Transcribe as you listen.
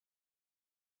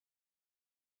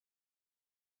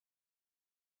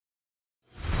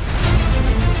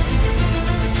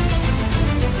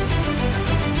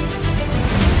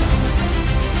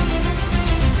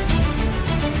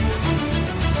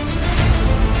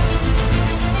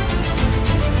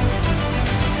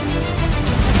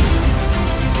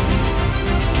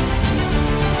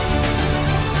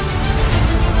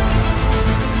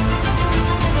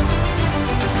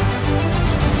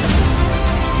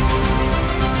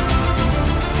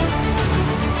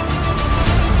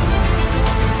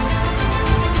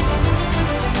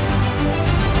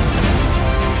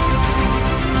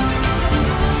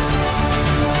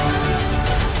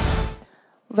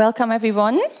Welcome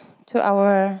everyone to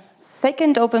our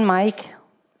second open mic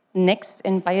Next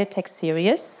in Biotech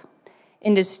series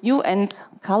in this new and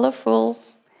colorful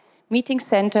meeting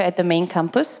center at the main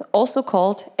campus, also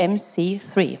called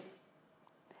MC3.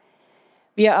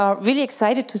 We are really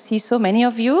excited to see so many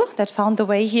of you that found the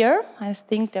way here. I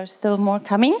think there's still more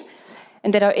coming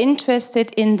and that are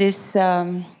interested in this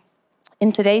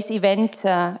in today's event,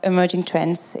 emerging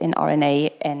trends in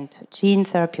RNA and gene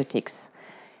therapeutics.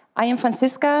 I am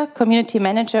Franziska, Community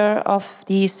Manager of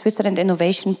the Switzerland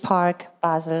Innovation Park,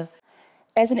 Basel.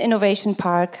 As an innovation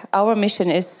park, our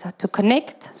mission is to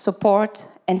connect, support,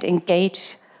 and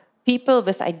engage people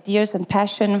with ideas and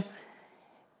passion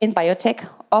in biotech,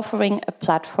 offering a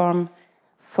platform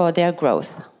for their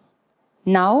growth.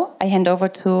 Now, I hand over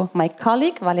to my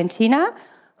colleague, Valentina,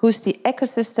 who's the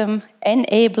ecosystem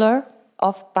enabler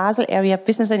of Basel Area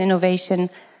Business and Innovation,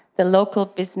 the local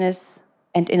business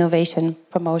and innovation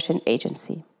promotion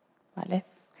agency. Vale.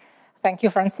 Thank you,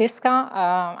 Franziska.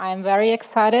 I'm very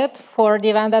excited for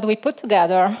the event that we put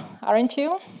together, aren't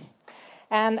you?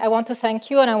 And I want to thank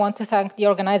you, and I want to thank the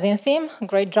organizing team.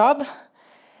 Great job.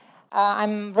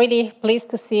 I'm really pleased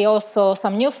to see also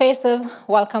some new faces.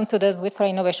 Welcome to the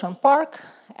Switzerland Innovation Park,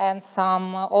 and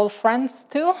some old friends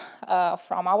too,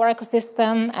 from our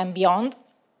ecosystem and beyond.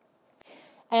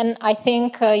 And I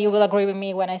think you will agree with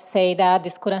me when I say that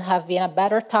this couldn't have been a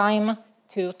better time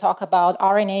to talk about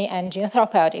RNA and gene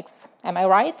therapeutics. Am I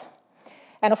right?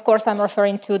 And of course, I'm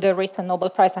referring to the recent Nobel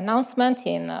Prize announcement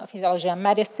in Physiology and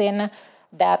Medicine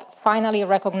that finally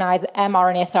recognized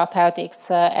mRNA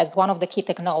therapeutics as one of the key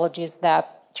technologies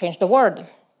that changed the world.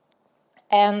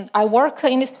 And I work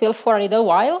in this field for a little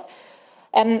while.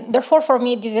 And therefore, for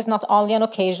me, this is not only an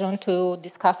occasion to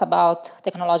discuss about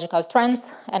technological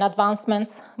trends and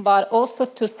advancements, but also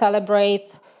to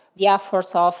celebrate the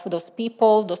efforts of those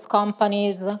people, those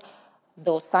companies,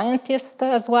 those scientists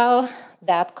as well,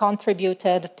 that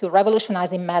contributed to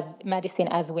revolutionizing medicine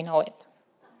as we know it.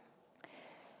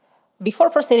 Before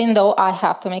proceeding, though, I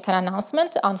have to make an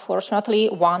announcement. Unfortunately,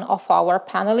 one of our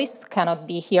panelists cannot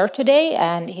be here today,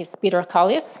 and he's Peter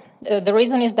Cullis. The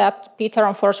reason is that Peter,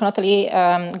 unfortunately,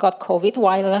 got COVID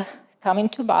while coming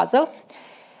to Basel,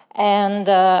 and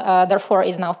therefore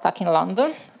is now stuck in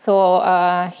London. So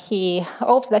he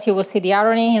hopes that you will see the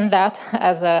irony in that,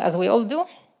 as we all do.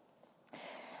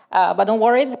 But don't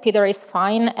worry, Peter is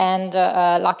fine, and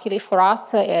luckily for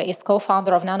us, his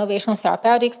co-founder of Nanovation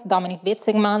Therapeutics, Dominic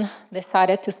Bitzigman,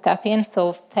 decided to step in.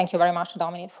 So thank you very much,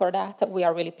 Dominic, for that. We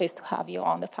are really pleased to have you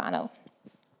on the panel.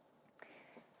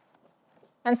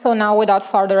 And so now, without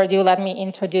further ado, let me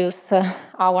introduce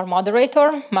our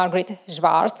moderator, Margrit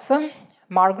Schwarz.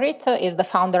 Margrit is the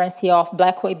founder and CEO of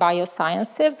Blackway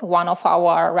Biosciences, one of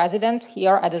our residents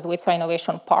here at the Switzerland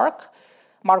Innovation Park.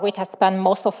 Margrit has spent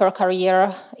most of her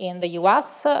career in the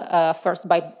US, first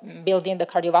by building the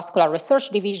cardiovascular research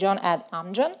division at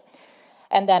Amgen,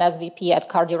 and then as VP at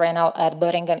Cardiorenal at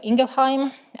Boehringer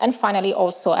Ingelheim, and finally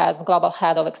also as global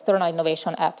head of external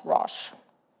innovation at Roche.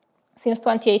 Since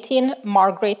 2018,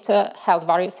 Margrit held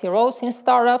various roles in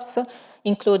startups,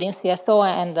 including CSO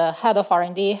and head of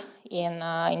R&D in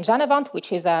Genevant,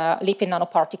 which is a lipid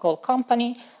nanoparticle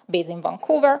company based in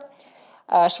Vancouver.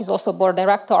 She's also board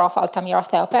director of Altamira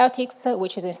Therapeutics,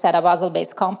 which is instead a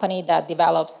Basel-based company that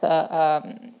develops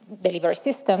delivery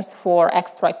systems for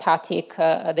extrahepatic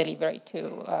delivery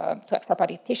to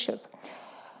extrahepatic tissues.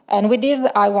 And with this,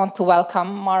 I want to welcome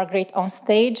Margrit on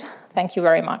stage. Thank you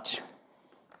very much.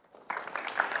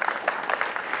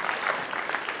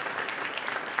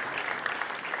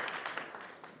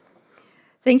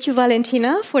 Thank you,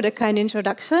 Valentina, for the kind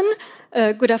introduction.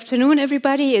 Good afternoon,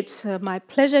 everybody. It's my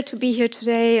pleasure to be here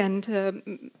today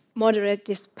and moderate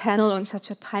this panel on such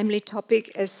a timely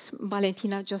topic as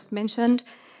Valentina just mentioned.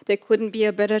 There couldn't be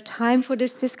a better time for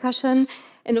this discussion.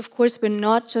 And of course, we're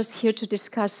not just here to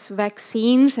discuss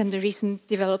vaccines and the recent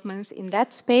developments in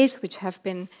that space, which have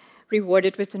been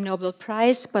rewarded with the Nobel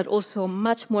Prize, but also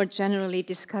much more generally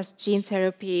discuss gene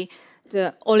therapy,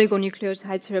 the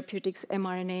oligonucleotide therapeutics,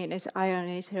 mRNA and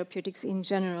siRNA therapeutics in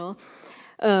general.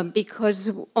 Because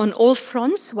on all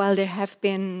fronts, while there have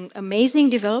been amazing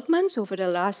developments over the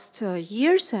last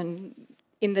years and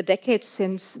in the decades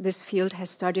since this field has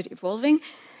started evolving,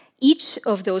 each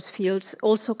of those fields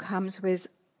also comes with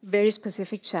very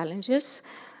specific challenges.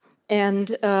 And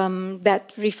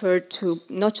that referred to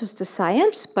not just the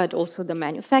science, but also the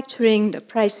manufacturing, the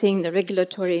pricing, the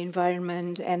regulatory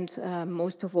environment, and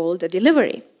most of all, the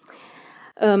delivery.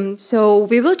 So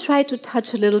we will try to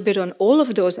touch a little bit on all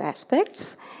of those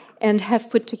aspects. and have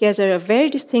put together a very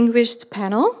distinguished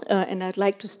panel. And I'd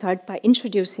like to start by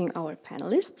introducing our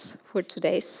panelists for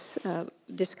today's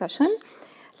discussion.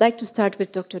 I'd like to start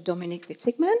with Dr. Dominik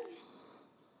Witzigmann.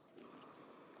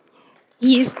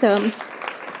 He is the...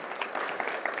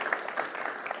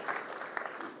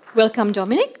 Welcome,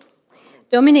 Dominik.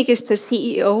 Dominik is the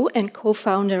CEO and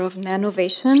co-founder of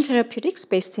Nanovation Therapeutics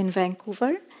based in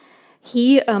Vancouver.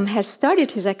 He has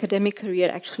started his academic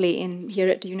career actually here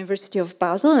at the University of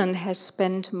Basel and has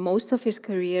spent most of his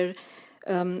career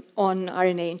on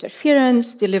RNA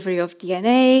interference, delivery of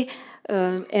DNA,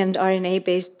 and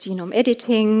RNA-based genome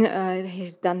editing.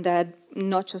 He's done that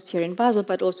not just here in Basel,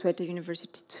 but also at the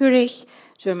University of Zurich,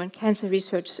 German Cancer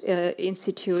Research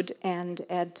Institute, and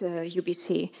at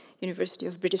UBC, University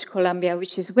of British Columbia,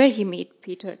 which is where he met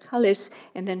Peter Cullis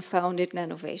and then founded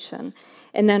Nanovation.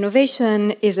 And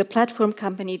Nanovation is a platform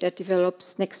company that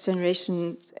develops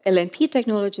next-generation LNP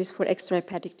technologies for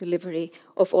extrahepatic delivery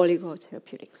of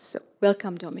oligotherapeutics. So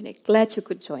welcome, Dominik. Glad you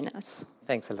could join us.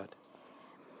 Thanks a lot.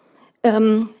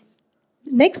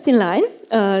 Next in line,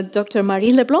 Dr.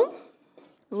 Marie Leblanc.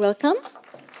 Welcome.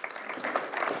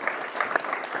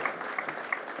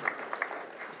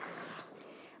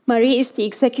 Marie is the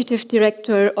Executive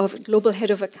Director of Global Head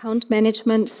of Account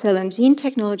Management, Cell and Gene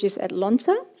Technologies at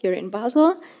Lonza, here in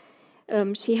Basel.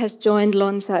 She has joined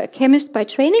Lonza, a chemist by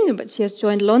training, but she has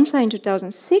joined Lonza in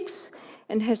 2006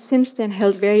 and has since then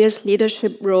held various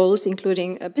leadership roles,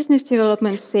 including business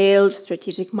development, sales,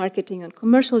 strategic marketing, and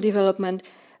commercial development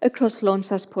across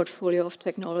Lonza's portfolio of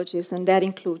technologies, and that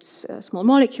includes small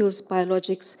molecules,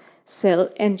 biologics, cell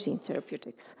and gene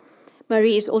therapeutics.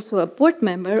 Marie is also a board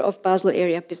member of Basel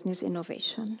Area Business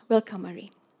Innovation. Welcome, Marie.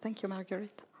 Thank you,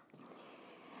 Margaret.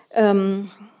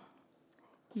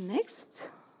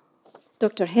 Next,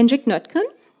 Dr. Hendrik Nöttgen.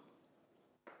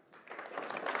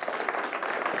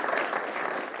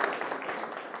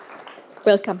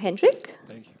 Welcome, Hendrik.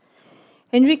 Thank you.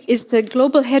 Hendrik is the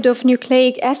Global Head of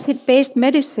Nucleic Acid-Based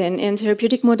Medicine and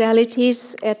Therapeutic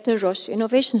Modalities at the Roche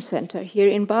Innovation Center here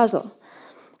in Basel.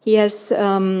 He has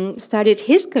started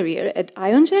his career at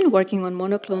IonGen, working on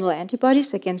monoclonal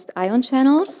antibodies against ion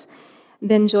channels,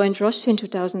 then joined Roche in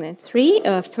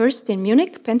 2003, first in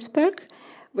Munich, Penzberg,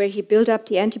 where he built up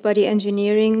the antibody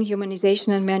engineering,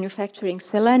 humanization, and manufacturing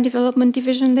cell line development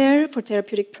division there for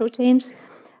therapeutic proteins,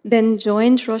 then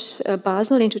joined Roche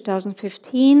Basel in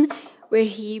 2015, where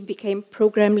he became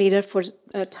program leader for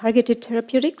targeted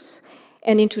therapeutics,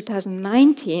 and in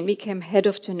 2019 became head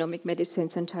of genomic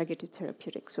medicines and targeted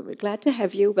therapeutics. So we're glad to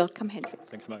have you. Welcome, Hendrik.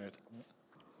 Thanks, Margaret.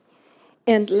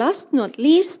 And last not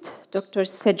least, Dr.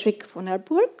 Cedric von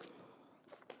Arburg.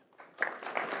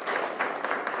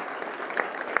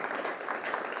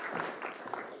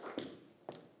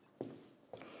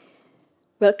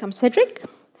 Welcome, Cedric.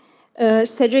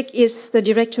 Cedric is the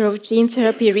Director of Gene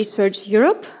Therapy Research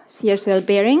Europe, CSL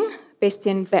Behring, based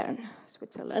in Bern,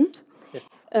 Switzerland. Yes.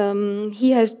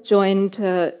 He has joined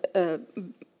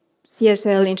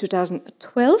CSL in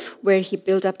 2012, where he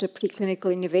built up the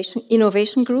preclinical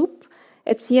innovation group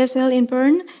at CSL in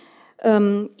Bern.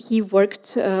 He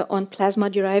worked on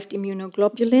plasma-derived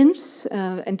immunoglobulins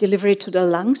and delivery to the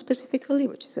lung specifically,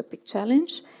 which is a big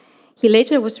challenge. He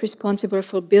later was responsible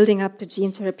for building up the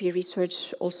gene therapy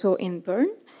research also in Bern.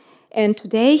 And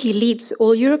today he leads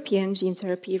all European gene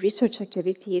therapy research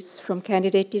activities from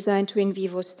candidate design to in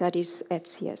vivo studies at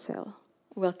CSL.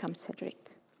 Welcome, Cedric.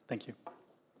 Thank you.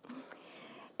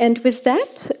 And with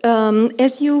that,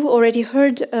 as you already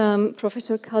heard,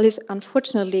 Professor Cullis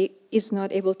unfortunately is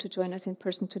not able to join us in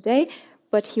person today,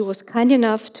 but he was kind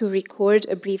enough to record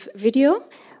a brief video,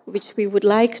 which we would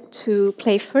like to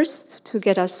play first to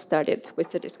get us started with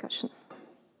the discussion.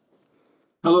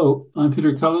 Hello, I'm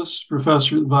Peter Cullis,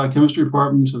 professor in the biochemistry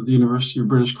department of the University of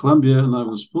British Columbia, and I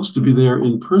was supposed to be there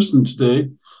in person today,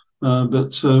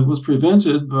 but was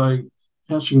prevented by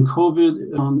catching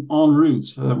COVID en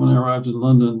route. When I arrived in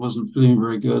London, wasn't feeling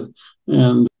very good,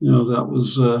 and that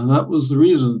was the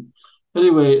reason.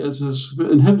 Anyway, it has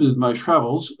inhibited my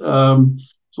travels.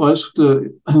 So I just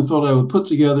thought I would put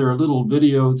together a little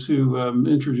video to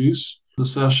introduce the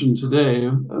session today.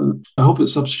 I hope it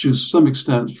substitutes to some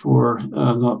extent for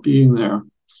not being there.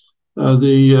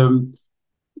 The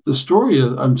story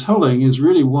I'm telling is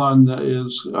really one that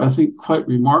is, I think, quite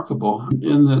remarkable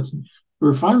in that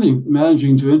we're finally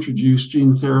managing to introduce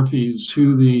gene therapies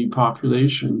to the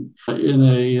population in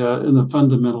a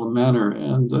fundamental manner.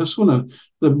 And I just want to,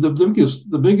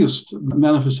 the biggest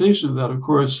manifestation of that, of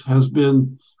course, has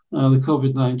been the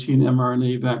COVID-19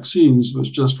 mRNA vaccines,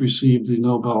 which just received the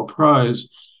Nobel Prize.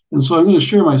 And so I'm going to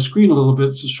share my screen a little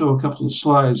bit to show a couple of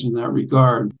slides in that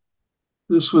regard.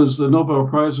 This was the Nobel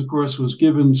Prize, of course, was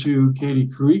given to Katie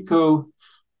Carrico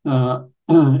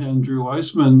and Drew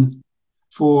Weissman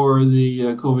for the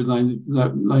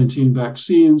COVID-19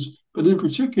 vaccines, but in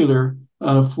particular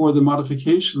for the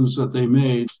modifications that they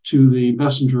made to the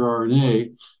messenger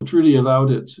RNA, which really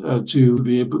allowed it to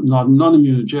be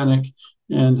non-immunogenic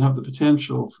and have the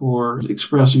potential for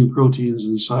expressing proteins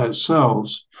inside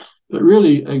cells. But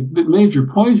really, a major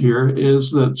point here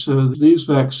is that these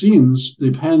vaccines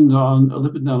depend on a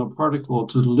lipid nanoparticle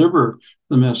to deliver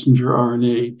the messenger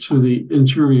RNA to the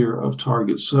interior of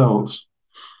target cells.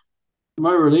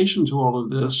 My relation to all of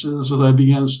this is that I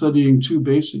began studying two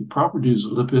basic properties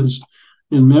of lipids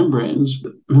in membranes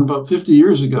about 50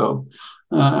 years ago,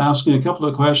 asking a couple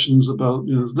of questions about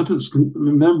lipids.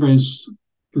 Membranes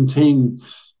contain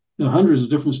hundreds of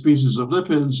different species of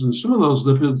lipids, and some of those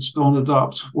lipids don't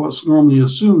adopt what's normally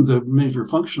assumed the major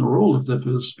functional role of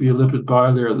lipids, be a lipid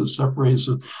bilayer that separates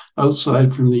the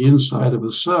outside from the inside of a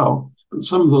cell. But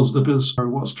some of those lipids are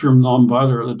what's termed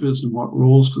non-bilayer lipids, and what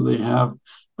roles do they have?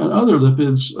 And other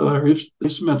lipids are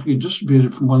asymmetrically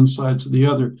distributed from one side to the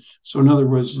other. So in other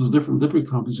words, there's a different lipid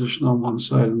composition on one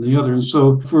side and the other. And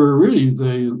so for really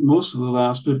most of the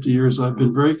last 50 years, I've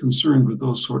been very concerned with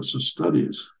those sorts of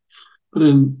studies. But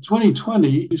in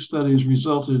 2020, these studies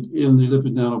resulted in the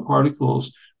lipid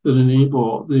nanoparticles that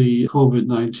enable the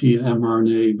COVID-19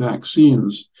 mRNA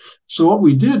vaccines. So what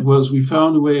we did was we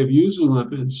found a way of using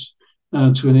lipids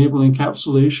to enable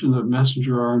encapsulation of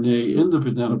messenger RNA in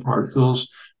lipid nanoparticles,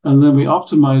 and then we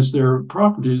optimized their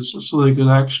properties so they could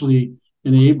actually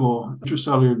enable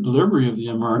intracellular delivery of the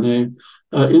mRNA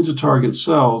into target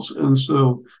cells. And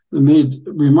so they made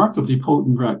remarkably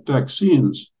potent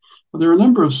vaccines. But there are a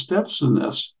number of steps in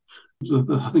this.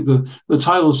 I think the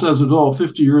title says it all.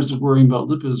 50 years of worrying about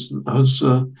lipids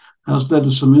has led to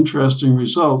some interesting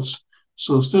results.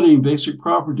 So studying basic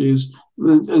properties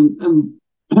and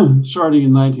starting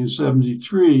in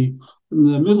 1973, in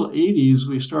the middle 80s,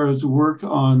 we started to work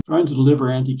on trying to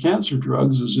deliver anti-cancer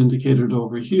drugs, as indicated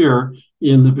over here,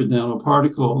 in lipid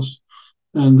nanoparticles.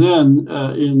 And then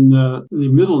in the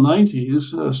middle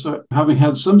 90s, having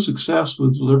had some success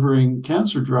with delivering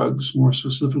cancer drugs, more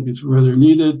specifically to where they're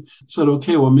needed, said,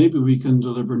 okay, well, maybe we can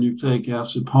deliver nucleic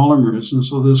acid polymers. And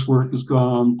so this work has gone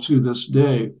on to this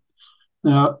day.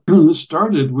 Now, this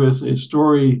started with a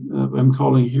story I'm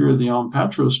calling here the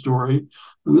Onpattro story.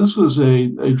 And this was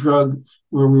a drug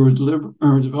where we were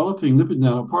developing lipid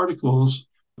nanoparticles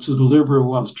to deliver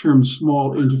what's termed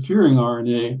small interfering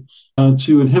RNA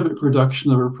to inhibit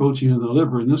production of a protein in the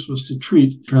liver. And this was to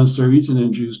treat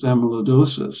transthyretin-induced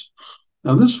amyloidosis.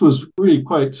 Now, this was really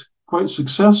quite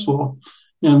successful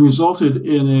and resulted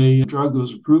in a drug that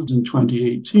was approved in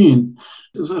 2018.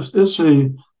 It's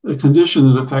a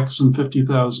condition that affects some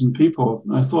 50,000 people.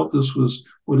 I thought this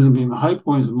would have been the high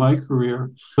point of my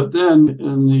career. But then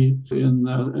in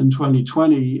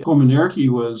 2020, Comirnaty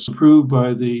was approved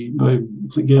by the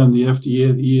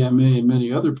FDA, the EMA, and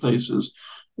many other places,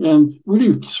 and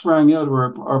really sprang out of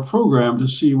our program to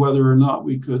see whether or not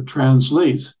we could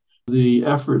translate the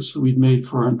efforts that we'd made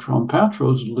for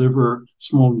Onpattro to deliver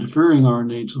small interfering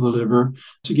RNA to the liver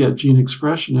to get gene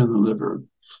expression in the liver.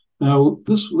 Now,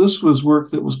 this was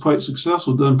work that was quite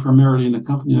successful, done primarily in a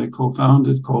company I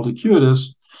co-founded called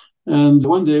Acuitas. And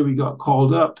one day we got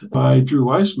called up by Drew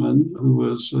Weissman, who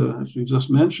was, as we just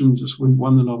mentioned, just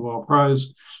won the Nobel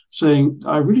Prize, saying,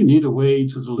 I really need a way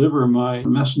to deliver my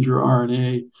messenger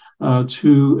RNA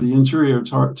to the interior,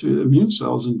 to immune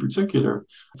cells in particular,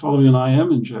 following an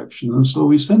IM injection. And so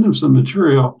we sent him some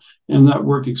material, and that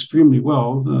worked extremely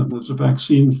well. There's a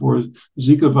vaccine for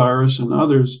Zika virus and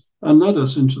others, and led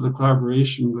us into the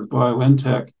collaboration with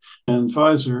Biotech and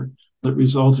Pfizer that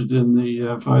resulted in the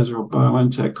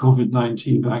Pfizer-BioNTech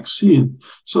COVID-19 vaccine.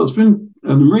 So it's been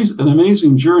an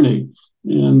amazing journey,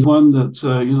 and one that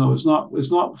is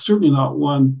certainly not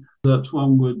one that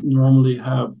one would normally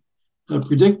have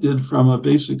predicted from a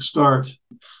basic start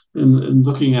in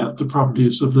looking at the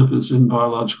properties of lipids in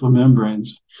biological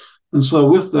membranes. And so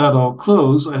with that, I'll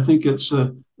close. I think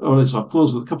I'll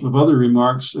close with a couple of other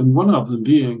remarks, and one of them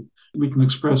being we can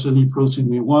express any protein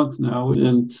we want now, at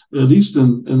least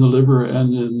in the liver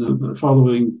and in the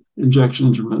following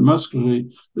injection intramuscularly.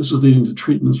 This is leading to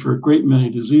treatments for a great many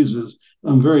diseases.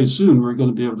 And very soon we're going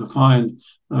to be able to find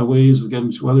ways of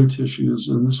getting to other tissues,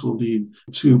 and this will lead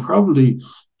to probably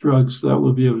drugs that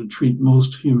will be able to treat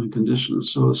most human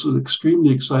conditions. So it's an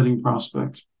extremely exciting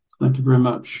prospect. Thank you very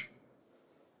much.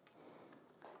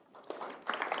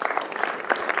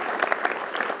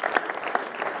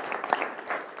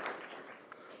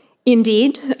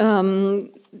 Indeed,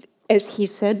 as he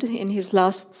said in his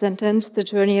last sentence, the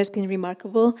journey has been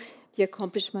remarkable. The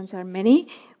accomplishments are many.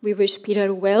 We wish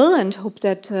Peter well and hope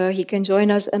that he can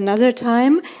join us another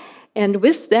time. And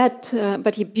with that,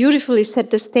 but he beautifully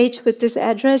set the stage with this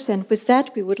address, and with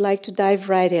that, we would like to dive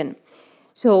right in.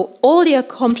 So all the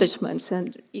accomplishments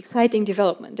and exciting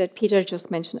development that Peter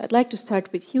just mentioned, I'd like to start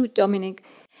with you, Dominic.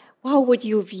 How would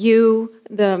you view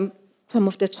some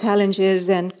of the challenges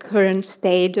and current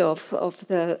state of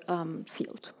the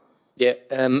field? Yeah,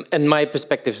 and my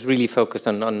perspective is really focused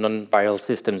on non-viral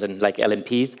systems and like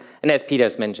LNPs. And as Peter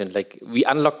has mentioned, like we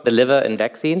unlocked the liver in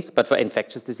vaccines, but for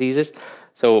infectious diseases.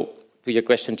 So to your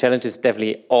question, challenge is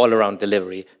definitely all around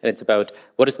delivery. And it's about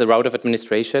what is the route of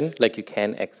administration, like you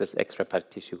can access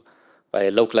extrahepatic tissue by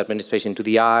local administration to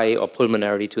the eye or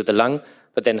pulmonary to the lung.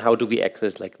 But then how do we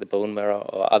access like the bone marrow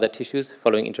or other tissues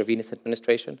following intravenous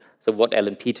administration? So what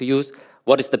LNP to use?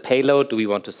 What is the payload? Do we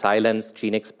want to silence,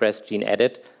 gene express, gene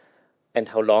edit? And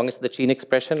how long is the gene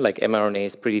expression? Like mRNA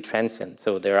is pretty transient.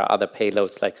 So there are other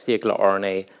payloads like circular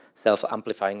RNA,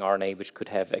 self-amplifying RNA, which could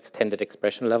have extended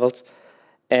expression levels.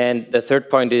 And the third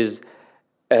point is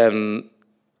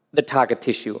the target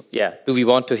tissue. Yeah, do we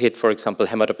want to hit, for example,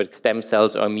 hematopoietic stem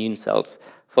cells or immune cells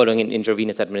following an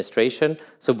intravenous administration?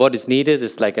 So what is needed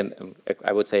is like,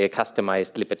 I would say, a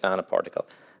customized lipid nanoparticle.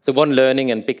 So one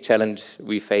learning and big challenge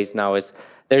we face now is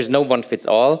there's no one fits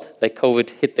all. Like COVID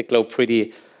hit the globe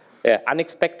pretty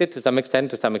unexpected to some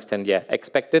extent, yeah,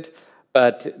 expected.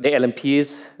 But the LNP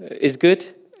is good.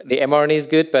 The mRNA is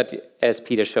good, but as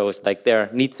Peter shows, like there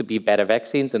needs to be better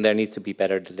vaccines and there needs to be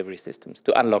better delivery systems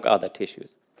to unlock other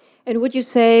tissues. And would you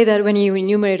say that when you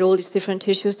enumerate all these different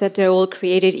tissues that they're all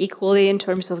created equally in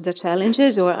terms of the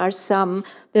challenges, or are some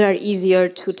that are easier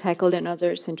to tackle than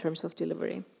others in terms of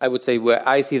delivery? I would say where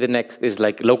I see the next is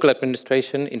like local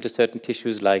administration into certain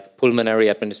tissues, like pulmonary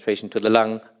administration to the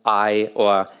lung, eye,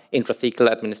 or intrathecal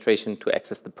administration to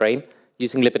access the brain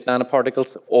using lipid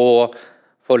nanoparticles, or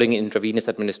following intravenous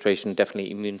administration,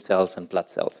 definitely immune cells and blood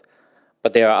cells.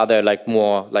 But there are other like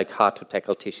more like hard to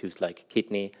tackle tissues like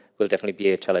kidney will definitely be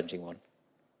a challenging one.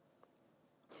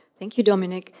 Thank you,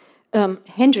 Dominic.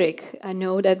 Hendrik, I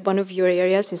know that one of your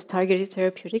areas is targeted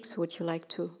therapeutics. Would you like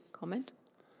to comment?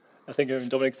 I think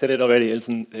Dominic said it already,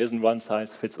 there isn't one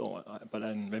size fits all. But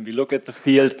when we look at the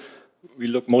field, we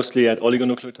look mostly at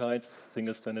oligonucleotides,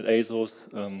 single-stranded azos,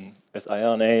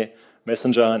 siRNA,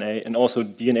 messenger RNA, and also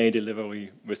DNA delivery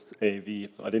with AAV,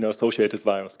 adeno-associated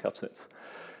virus capsids.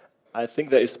 I think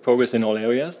there is progress in all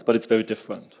areas, but it's very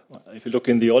different. If you look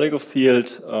in the oligo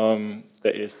field,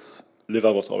 there is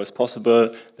liver was always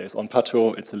possible. There's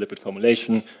Onpattro, it's a lipid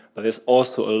formulation, but there's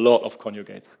also a lot of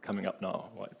conjugates coming up now,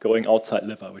 right? Going outside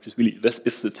liver, which is really, this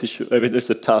is the tissue, this is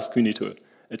the task we need to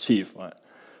achieve, right?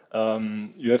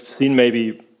 You have seen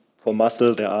maybe for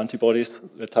muscle, there are antibodies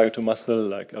that target to muscle,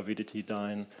 like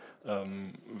avidity-dyne.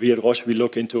 We at Roche, we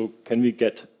look into, can we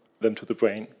get them to the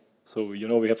brain? So,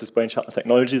 we have this brain shuttle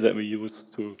technology that we use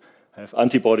to have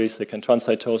antibodies that can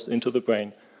transcytose into the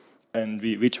brain. And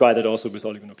we try that also with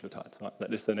oligonucleotides. Right?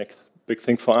 That is the next big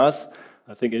thing for us.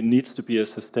 I think it needs to be a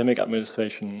systemic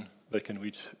administration that can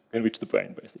reach the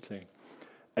brain, basically.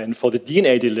 And for the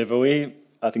DNA delivery,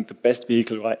 I think the best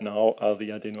vehicle right now are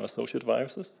the adeno-associated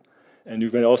viruses. And you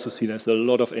can also see there's a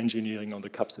lot of engineering on the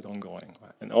capsid ongoing.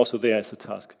 Right? And also there is a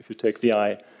task. If you take the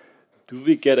eye, do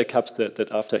we get a capsid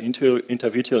that after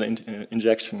intravitreal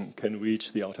injection can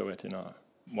reach the outer retina?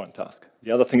 One task.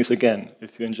 The other thing is, again,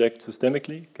 if you inject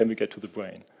systemically, can we get to the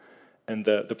brain? And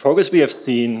the progress we have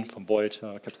seen from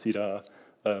Voyager, Capsida,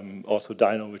 also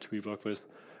Dino, which we work with,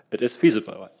 it is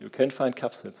feasible. Right? You can find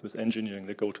capsids with engineering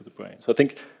that go to the brain. So I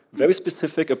think very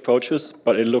specific approaches,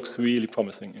 but it looks really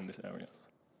promising in these areas.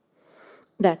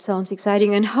 That sounds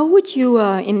exciting. And how would you,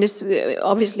 in this,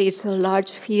 obviously it's a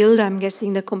large field, I'm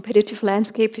guessing the competitive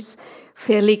landscape is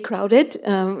fairly crowded.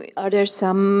 Are there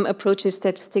some approaches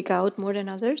that stick out more than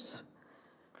others?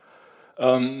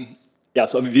 Yeah,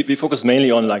 so we focus mainly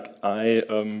on like eye,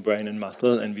 brain, and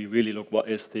muscle, and we really look what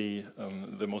is the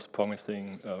most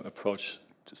promising approach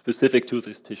specific to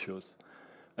these tissues.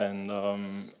 And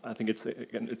I think it's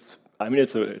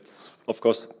of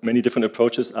course many different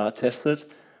approaches are tested,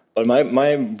 but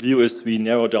my view is we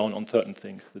narrow down on certain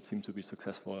things that seem to be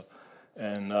successful.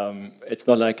 And it's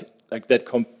not like that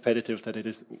competitive that it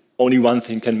is only one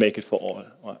thing can make it for all.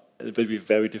 Right? It will be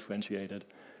very differentiated,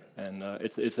 and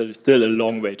it's still a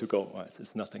long way to go. Right?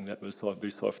 It's nothing that will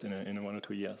be solved in 1 or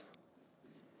 2 years.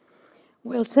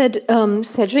 Well said,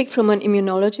 Cedric. From an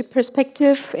immunology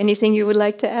perspective, anything you would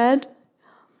like to add?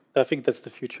 I think that's the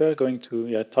future, going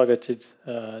to targeted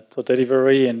to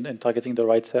delivery and targeting the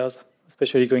right cells,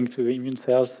 especially going to immune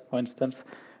cells, for instance.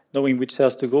 Knowing which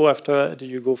cells to go after. Do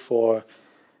you go for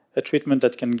a treatment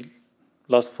that can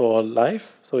last for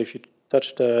life? So if you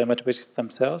touch the hematopoietic stem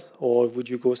cells, or would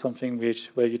you go something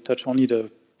where you touch only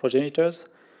the progenitors,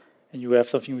 and you have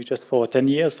something which is for 10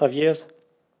 years, 5 years?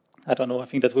 I don't know. I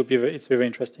think that would be it's very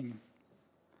interesting.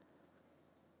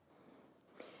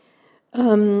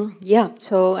 Yeah,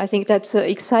 so I think that's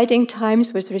exciting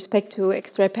times with respect to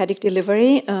extrahepatic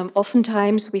delivery.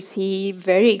 Oftentimes we see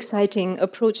very exciting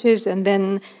approaches, and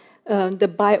then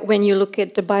when you look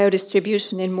at the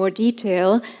biodistribution in more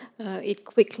detail, it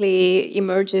quickly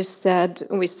emerges that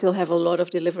we still have a lot of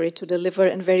delivery to deliver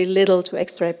and very little to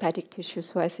extrahepatic tissue.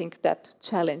 So I think that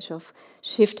challenge of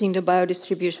shifting the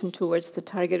biodistribution towards the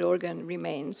target organ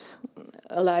remains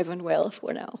alive and well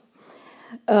for now.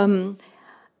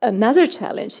 Another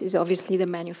challenge is obviously the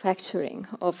manufacturing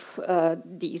of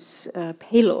these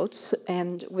payloads.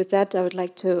 And with that, I would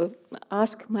like to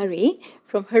ask Marie,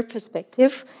 from her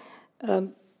perspective,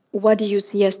 what do you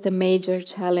see as the major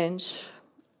challenge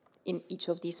in each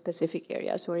of these specific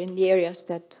areas, or in the areas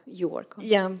that you work on?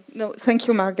 Yeah, no, thank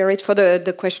you, Margaret, for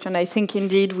the question. I think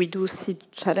indeed we do see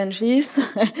challenges,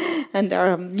 and there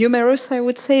are numerous, I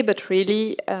would say, but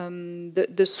really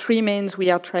the three mains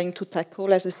we are trying to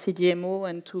tackle as a CDMO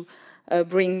and to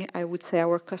bring, I would say,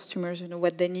 our customers,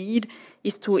 what they need,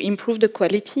 is to improve the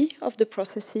quality of the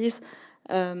processes.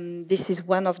 This is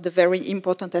one of the very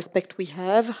important aspects we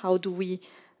have. How do we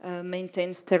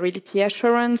maintain sterility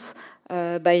assurance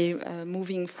by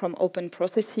moving from open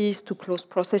processes to closed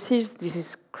processes? This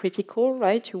is critical,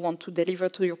 right? You want to deliver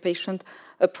to your patient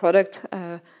a product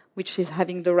which is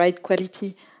having the right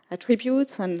quality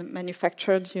attributes and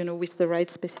manufactured, with the right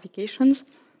specifications.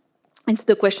 It's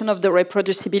the question of the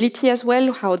reproducibility as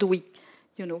well. How do we,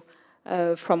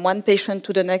 from one patient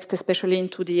to the next, especially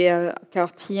into the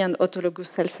CAR-T and autologous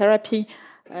cell therapy,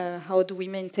 how do we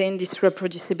maintain this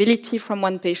reproducibility from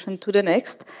one patient to the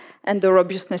next, and the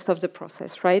robustness of the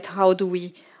process, right? How do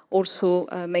we also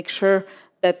make sure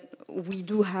that we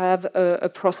do have a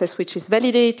process which is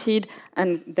validated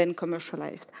and then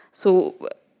commercialized? So,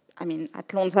 I mean, at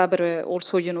Lonza, but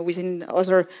also, within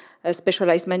other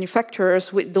specialized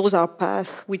manufacturers, those are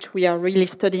paths which we are really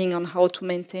studying on how to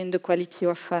maintain the quality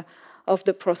of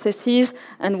the processes,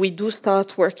 and we do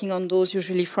start working on those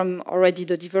usually from already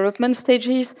the development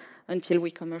stages until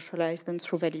we commercialize them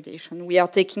through validation. We are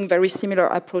taking very similar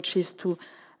approaches to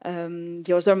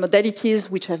the other modalities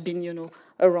which have been,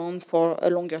 around for a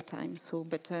longer time. So,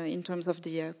 but in terms of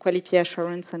the quality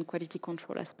assurance and quality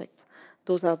control aspect,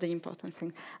 those are the important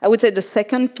things. I would say the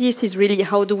second piece is really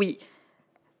how do we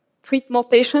treat more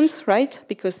patients, right?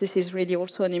 Because this is really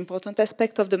also an important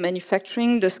aspect of the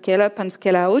manufacturing, the scale up and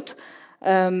scale out.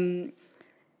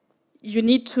 You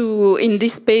need to, in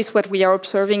this space, what we are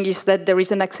observing is that there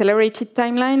is an accelerated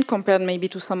timeline compared maybe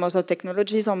to some other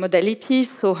technologies or modalities.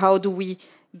 So how do we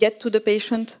get to the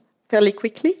patient fairly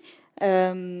quickly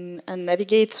and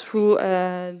navigate through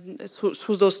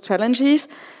those challenges?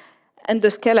 And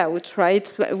the scale out,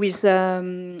 right, with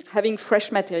having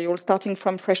fresh material, starting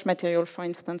from fresh material, for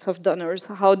instance, of donors.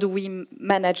 How do we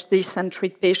manage this and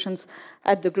treat patients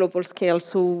at the global scale?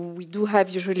 So we do have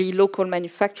usually local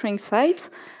manufacturing sites,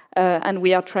 and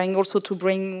we are trying also to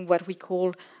bring what we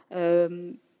call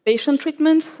patient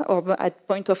treatments or at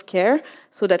point of care,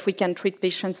 so that we can treat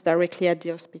patients directly at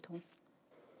the hospital.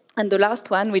 And the last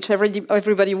one, which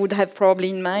everybody would have probably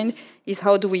in mind, is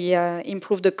how do we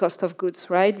improve the cost of goods,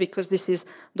 right? Because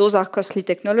those are costly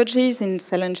technologies in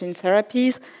cell and gene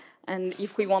therapies, and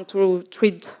if we want to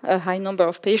treat a high number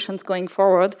of patients going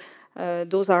forward,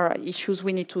 those are issues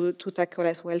we need to tackle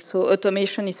as well. So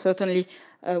automation is certainly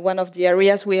one of the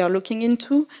areas we are looking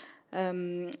into,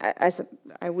 as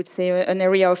I would say an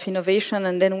area of innovation,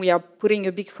 and then we are putting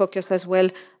a big focus as well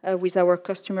with our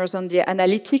customers on the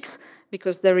analytics,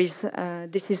 because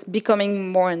this is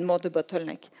becoming more and more the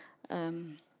bottleneck.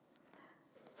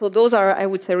 So those are, I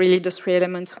would say, really the three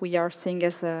elements we are seeing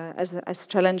as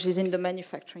challenges in the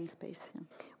manufacturing space. Yeah.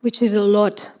 Which is a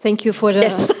lot. Thank you for the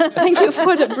yes. Thank you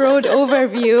for the broad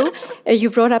overview. You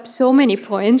brought up so many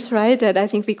points, right? That I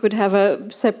think we could have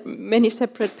many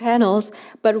separate panels.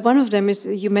 But one of them is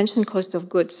you mentioned cost of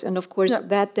goods, and of course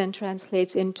that then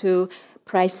translates into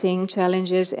pricing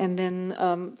challenges, and then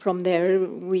from there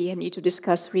we need to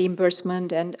discuss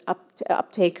reimbursement and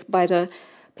uptake by the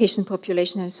patient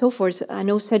population and so forth. I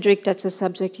know, Cedric, that's a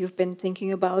subject you've been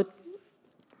thinking about.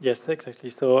 Yes,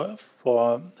 exactly. So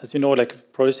as you know,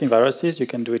 like producing viruses, you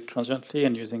can do it transiently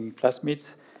and using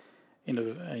plasmids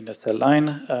in a cell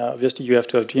line. Obviously, you have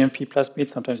to have GMP plasmids.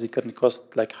 Sometimes it can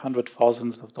cost like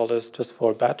 $100,000s just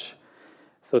for a batch.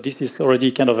 So this is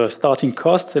already kind of a starting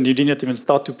cost, and you did not even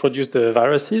start to produce the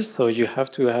viruses. So you have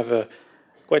to have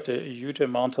quite a huge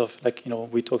amount of, like,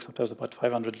 we talk sometimes about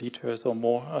 500 liters or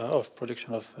more of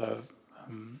production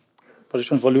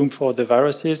volume for the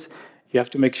viruses. You have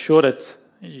to make sure that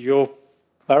your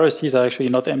viruses are actually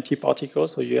not empty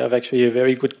particles, so you have actually a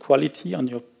very good quality on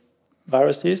your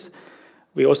viruses.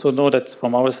 We also know that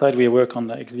from our side, we work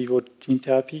on ex vivo gene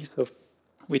therapy. So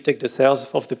we take the cells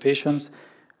of the patients.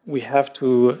 We have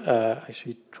to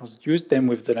actually transduce them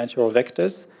with the natural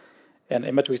vectors. And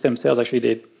hematopoietic stem cells, actually,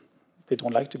 they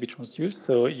don't like to be transduced.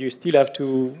 So you still have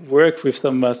to work with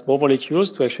some small molecules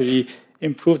to actually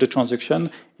improve the transduction.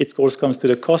 It also comes to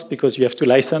the cost because you have to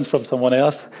license from someone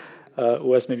else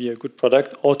who has maybe a good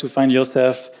product, or to find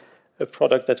yourself a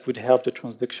product that would help the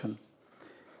transduction.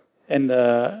 And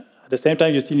at the same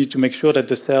time, you still need to make sure that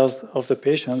the cells of the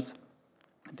patients,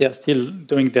 they are still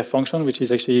doing their function, which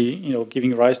is actually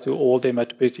giving rise to all the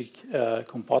hematopoietic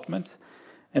compartments.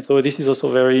 And so this is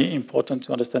also very important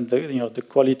to understand the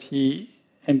quality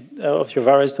of your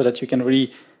virus, so that you can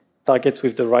really target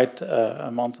with the right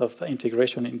amount of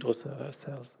integration in those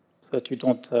cells, so that you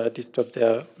don't disturb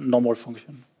their normal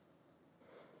function.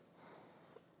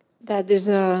 That is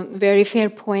a very fair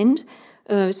point.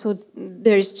 So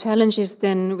there is challenges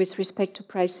then with respect to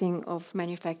pricing of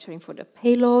manufacturing for the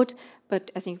payload, but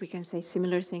I think we can say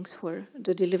similar things for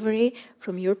the delivery.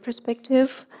 From your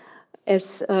perspective,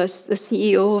 as the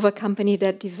CEO of a company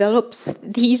that develops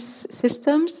these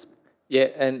systems? Yeah,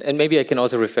 and maybe I can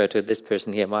also refer to this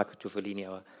person here, Marco Tuffolini,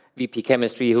 our VP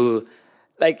Chemistry, who,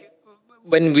 like,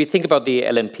 when we think about the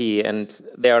LNP, and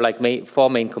there are like 4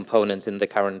 main components in the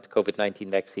current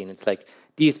COVID-19 vaccine. It's like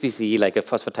DSPC, like a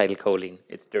phosphatidylcholine,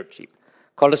 it's dirt cheap.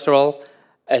 Cholesterol,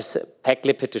 as PEG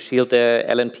lipid to shield the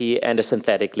LNP, and a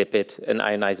synthetic lipid, an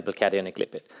ionizable cationic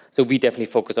lipid. So we definitely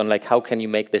focus on like how can you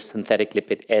make this synthetic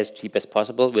lipid as cheap as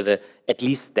possible with at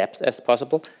least steps as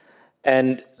possible.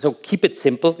 And so keep it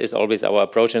simple is always our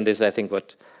approach, and this is, I think,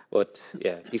 what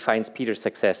defines Peter's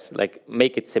success. Like,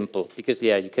 make it simple, because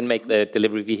you can make the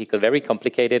delivery vehicle very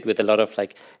complicated with a lot of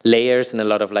like layers and a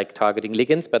lot of like targeting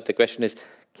ligands. But the question is,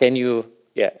 can you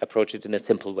approach it in a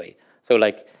simple way? So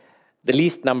like the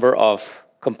least number of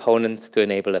components to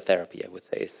enable a therapy, I would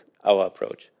say, is our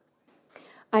approach.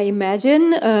 I imagine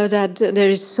that there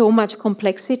is so much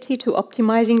complexity to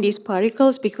optimizing these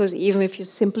particles, because even if you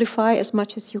simplify as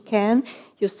much as you can,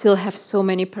 you still have so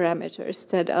many parameters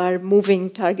that are moving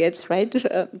targets, right?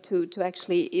 To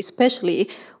actually, especially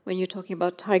when you're talking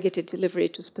about targeted delivery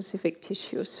to specific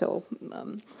tissues. So,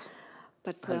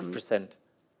 100%.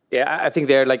 Yeah, I think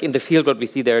there, like in the field, what we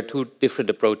see, there are 2 different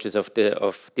approaches of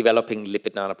developing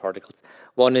lipid nanoparticles.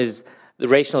 One is the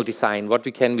rational design. What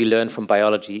can we learn from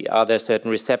biology? Are there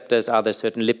certain receptors? Are there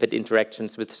certain lipid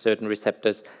interactions with certain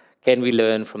receptors? Can we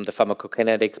learn from the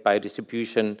pharmacokinetics,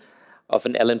 biodistribution of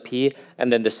an LNP?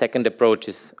 And then the second approach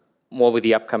is more with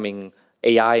the upcoming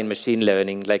AI and machine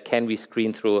learning. Like, can we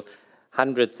screen through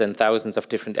hundreds and thousands of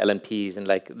different LNPs and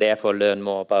like therefore learn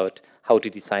more about how to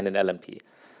design an LNP?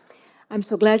 I'm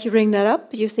so glad you bring that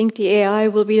up. You think the AI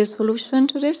will be the solution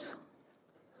to this?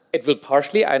 It will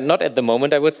partially, not at the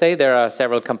moment, I would say. There are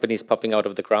several companies popping out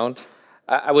of the ground.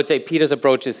 I would say Peter's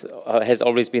approach has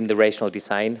always been the rational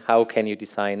design. How can you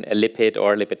design a lipid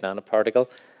or a lipid nanoparticle?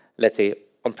 Let's say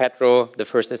on Petro, the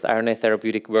first RNA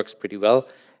therapeutic works pretty well.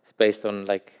 It's based on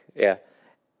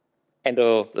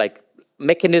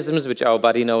mechanisms which our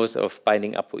body knows of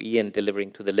binding ApoE and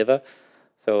delivering to the liver.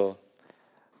 So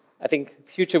I think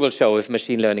future will show if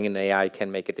machine learning and AI can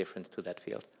make a difference to that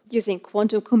field. Do you think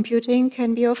quantum computing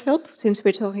can be of help, since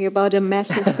we're talking about a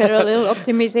massive parallel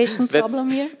optimization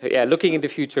problem here? Yeah, looking in the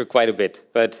future quite a bit.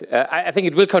 But I think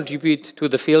it will contribute to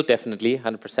the field, definitely,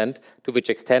 100%. To which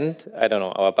extent, I don't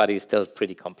know. Our body is still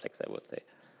pretty complex, I would say.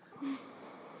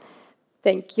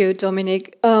 Thank you,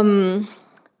 Dominic.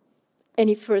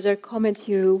 Any further comments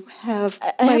you have?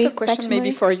 I have a question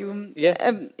maybe for you.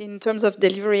 Yeah. In terms of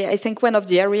delivery, I think one of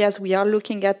the areas we are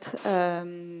looking at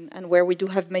and where we do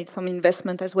have made some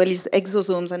investment as well is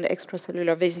exosomes and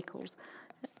extracellular vesicles.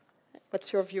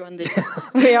 What's your view on this?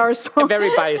 We are strong. A very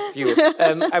biased view.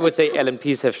 I would say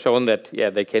LNPs have shown that,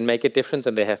 they can make a difference,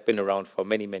 and they have been around for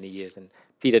many, many years. And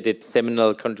Peter did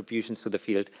seminal contributions to the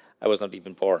field. I was not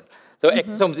even born. So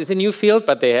exosomes is a new field,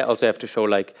 but they also have to show,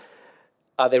 like,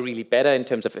 are they really better in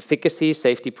terms of efficacy,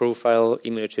 safety profile,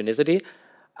 immunogenicity?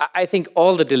 I think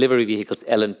all the delivery vehicles,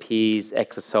 LNPs,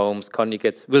 exosomes,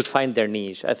 conjugates, will find their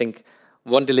niche. I think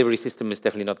one delivery system is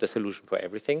definitely not the solution for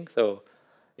everything. So,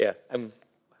 I'm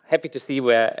happy to see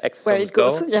where exosomes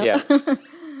go. Yeah.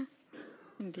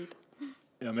 Indeed.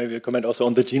 Yeah, maybe a comment also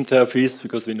on the gene therapies,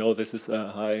 because we know this is a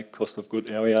high cost of good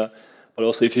area. But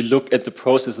also, if you look at the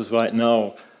processes right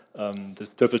now,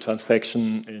 this triple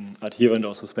transfection in adherent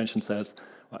or suspension cells,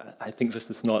 I think this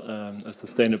is not a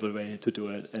sustainable way to do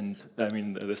it. And I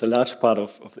mean, there's a large part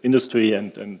of industry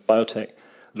and biotech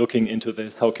looking into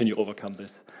this. How can you overcome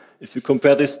this? If you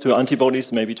compare this to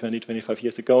antibodies, maybe 20, 25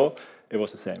 years ago, it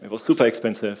was the same. It was super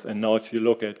expensive. And now if you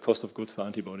look at cost of goods for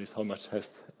antibodies, how much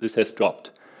this has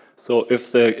dropped. So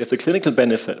if the clinical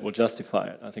benefit will justify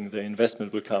it, I think the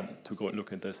investment will come to go and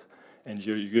look at this. And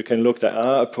you can look, there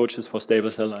are approaches for stable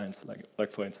cell lines,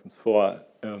 like for instance, for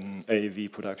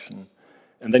AAV production.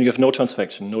 And then you have no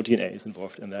transfection, no DNA is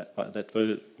involved in that. That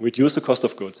will reduce the cost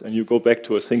of goods, and you go back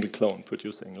to a single clone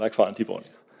producing, like for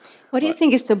antibodies. What do you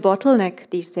think is the bottleneck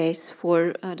these days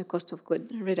for the cost of good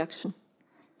reduction?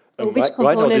 Which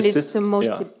component is the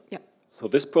most... Yeah. So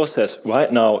this process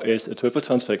right now is a triple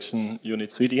transfection. You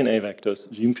need 3 DNA vectors,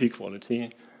 GMP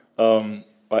quality.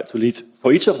 So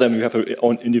for each of them, you have your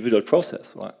own individual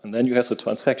process. Right? And then you have the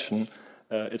transfection.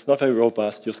 It's not very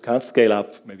robust. You can't scale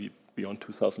up, maybe beyond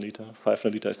 2,000 liter.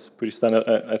 500 liter is pretty standard,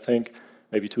 I think.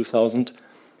 Maybe 2,000.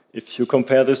 If you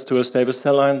compare this to a stable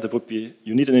cell line, that would be,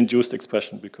 you need an induced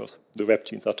expression because the Web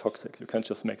genes are toxic. You can't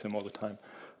just make them all the time.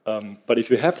 But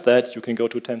if you have that, you can go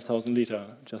to 10,000 liter,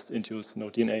 just induce no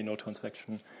DNA, no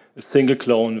transfection. A single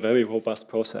clone, very robust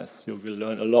process. You will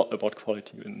learn a lot about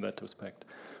quality in that respect.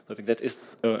 So I think that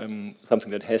is something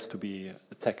that has to be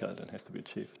tackled and has to be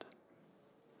achieved.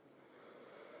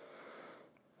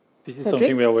 This is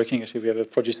something we are working. Actually, we have a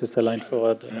producer cell line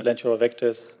for the lentiviral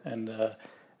vectors, and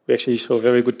we actually show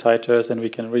very good titers, and we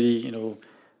can really,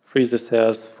 freeze the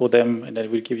cells for them, and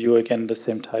then we'll give you again the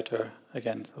same titer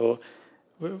again. So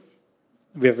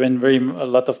we have been a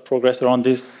lot of progress around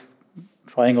this,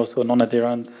 trying also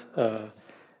non-adherence,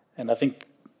 and I think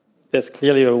there's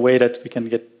clearly a way that we can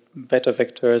get better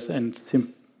vectors and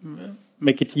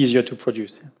make it easier to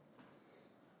produce.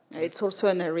 It's also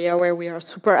an area where we are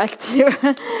super active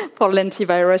for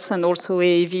lentivirus and also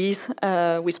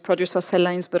AAVs with producer cell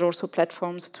lines, but also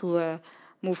platforms to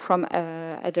move from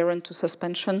adherent to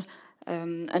suspension.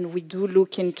 And we do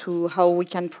look into how we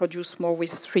can produce more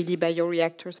with 3D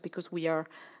bioreactors because we are,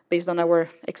 based on our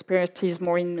expertise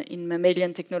more in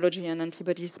mammalian technology and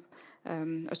antibodies,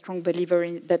 a strong believer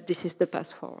in that this is the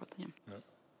path forward. Yeah.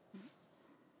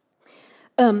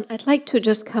 I'd like to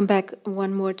just come back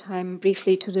one more time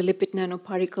briefly to the lipid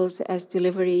nanoparticles as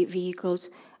delivery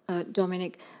vehicles.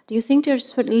 Dominic, do you think there's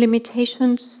certain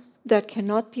limitations that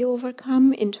cannot be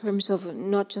overcome in terms of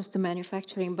not just the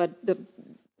manufacturing, but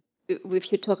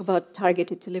if you talk about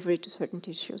targeted delivery to certain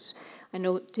tissues? I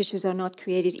know tissues are not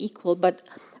created equal, but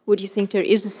would you think there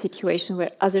is a situation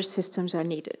where other systems are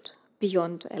needed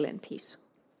beyond LNPs?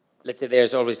 Let's say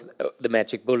there's always the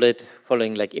magic bullet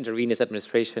following like intravenous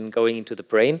administration going into the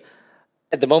brain.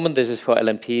 At the moment, this is for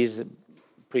LNPs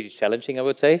pretty challenging, I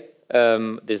would say.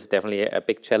 This is definitely a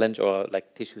big challenge, or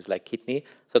like tissues like kidney.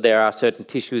 So there are certain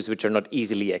tissues which are not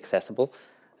easily accessible.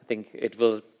 I think it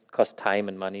will cost time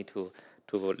and money to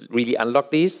really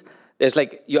unlock these. There's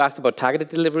like, you asked about targeted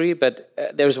delivery, but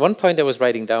there's one point I was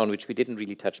writing down which we didn't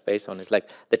really touch base on, is like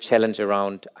the challenge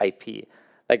around IP.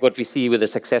 Like what we see with the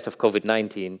success of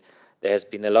COVID-19, there has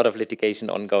been a lot of litigation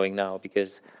ongoing now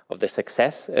because of the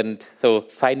success. And so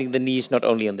finding the niche not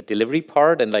only on the delivery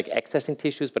part and like accessing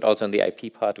tissues, but also on the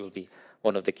IP part will be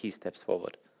one of the key steps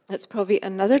forward. That's probably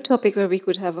another topic where we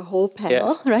could have a whole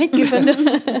panel, right? Given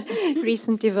the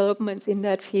recent developments in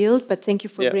that field. But thank you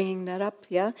for bringing that up,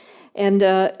 And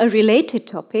a related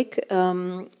topic,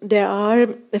 there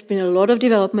have been a lot of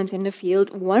developments in the field,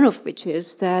 one of which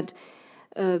is that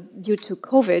due to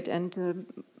COVID and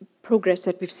progress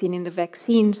that we've seen in the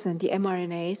vaccines and the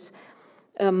mRNAs,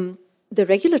 the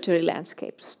regulatory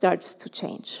landscape starts to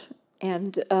change.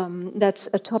 And that's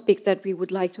a topic that we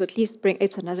would like to at least bring.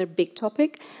 It's another big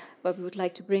topic, but we would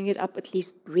like to bring it up at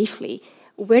least briefly.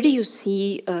 Where do you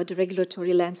see the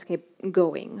regulatory landscape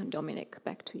going? Dominic,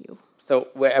 back to you. So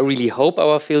where I really hope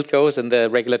our field goes, and the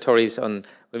regulatories on,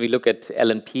 when we look at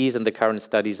LNPs and the current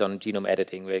studies on genome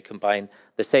editing, where you combine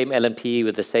the same LNP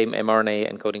with the same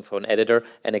mRNA encoding for an editor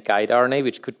and a guide RNA,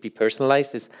 which could be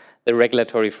personalized, is the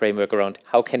regulatory framework around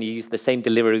how can you use the same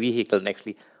delivery vehicle and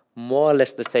actually more or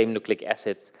less the same nucleic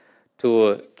acids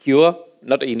to cure,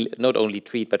 not only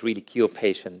treat, but really cure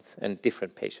patients and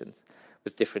different patients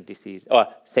with different disease, or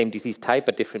same disease type,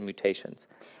 but different mutations.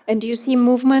 And do you see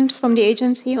movement from the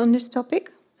agency on this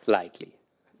topic? Slightly,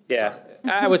 yeah.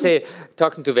 I would say,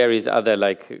 talking to various other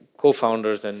like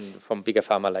co-founders and from bigger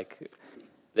pharma, like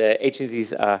the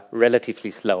agencies are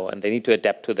relatively slow and they need to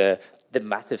adapt to the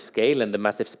massive scale and the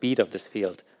massive speed of this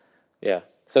field. Yeah,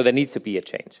 so there needs to be a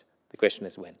change. The question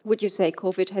is when. Would you say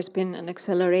COVID has been an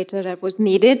accelerator that was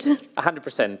needed?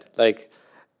 100%. Like,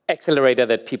 accelerator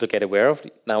that people get aware of.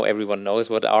 Now everyone knows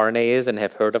what RNA is and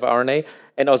have heard of RNA,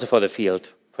 and also for the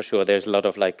field, for sure. There's a lot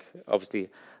of like, obviously,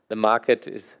 the market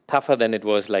is tougher than it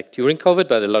was like during COVID,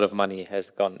 but a lot of money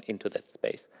has gone into that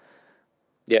space.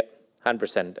 Yeah,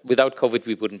 100%. Without COVID,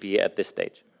 we wouldn't be at this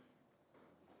stage.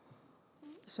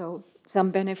 So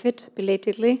some benefit,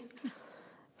 belatedly,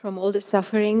 from all the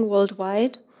suffering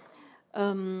worldwide.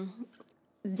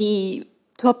 The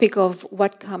topic of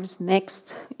what comes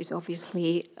next is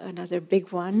obviously another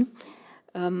big one.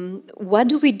 What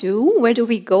do we do? Where do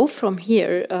we go from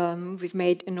here? We've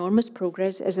made enormous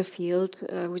progress as a field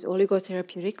with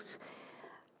oligotherapeutics.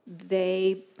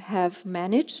 They have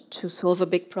managed to solve a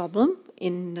big problem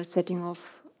in the setting of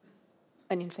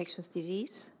an infectious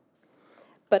disease.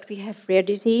 But we have rare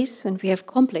disease and we have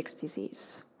complex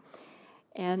disease.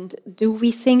 And do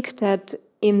we think that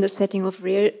in the setting of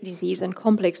rare disease and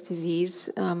complex disease,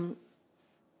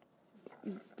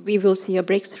 we will see a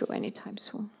breakthrough anytime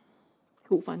soon?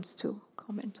 Who wants to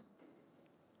comment?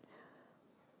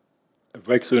 A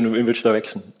breakthrough in which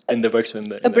direction? In the breakthrough in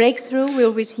the... A breakthrough,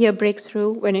 will we see a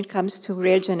breakthrough when it comes to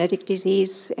rare genetic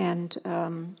disease and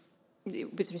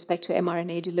with respect to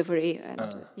mRNA delivery?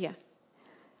 And yeah,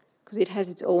 because it has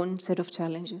its own set of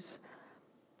challenges,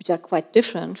 which are quite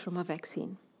different from a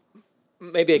vaccine.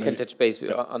 Maybe I can touch base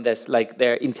on this. Like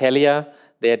Intellia,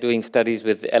 they're doing studies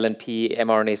with LNP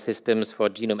mRNA systems for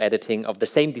genome editing of the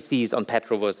same disease on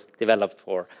Petro was developed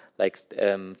for, like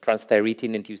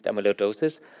transthyretin-induced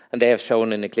amyloidosis. And they have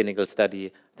shown in a clinical study,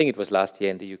 I think it was last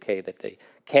year in the UK, that they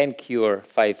can cure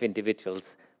 5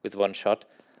 individuals with one shot.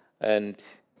 And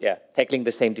yeah, tackling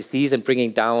the same disease and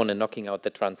bringing down and knocking out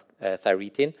the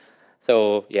transthyretin.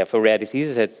 So yeah, for rare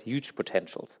diseases, it's huge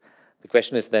potentials. The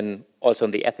question is then also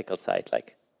on the ethical side,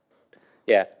 like,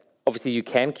 yeah, obviously you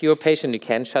can cure a patient, you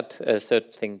can shut a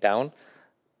certain thing down,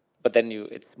 but then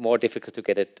it's more difficult to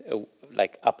get it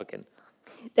like up again.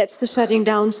 That's the shutting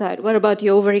down side. What about the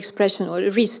overexpression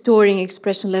or restoring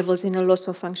expression levels in a loss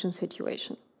of function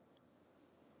situation?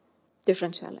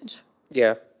 Different challenge.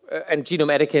 Yeah, and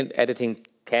genome editing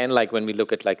can, like when we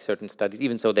look at like certain studies,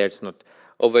 even so there's not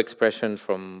overexpression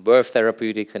from birth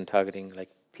therapeutics and targeting like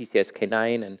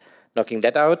PCSK9 and knocking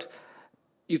that out.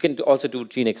 You can also do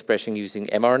gene expression using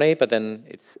mRNA, but then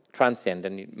it's transient.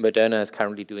 And Moderna is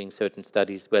currently doing certain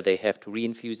studies where they have to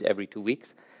reinfuse every 2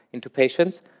 weeks into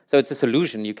patients. So it's a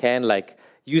solution. You can like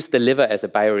use the liver as a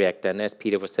bioreactor. And as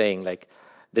Peter was saying, like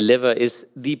the liver is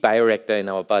the bioreactor in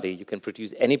our body. You can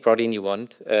produce any protein you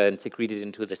want and secrete it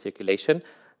into the circulation.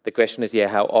 The question is, yeah,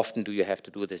 how often do you have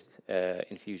to do this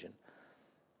infusion?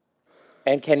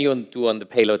 And can you do on the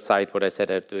payload side what I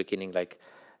said at the beginning, like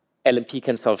LNP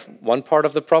can solve one part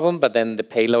of the problem, but then the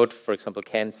payload, for example,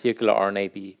 can circular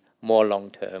RNA be more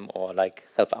long-term or like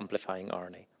self-amplifying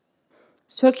RNA?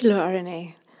 Circular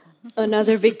RNA,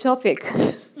 another big topic.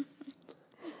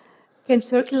 Can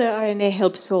circular RNA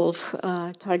help solve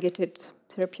targeted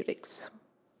therapeutics?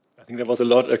 I think there was a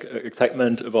lot of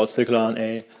excitement about circular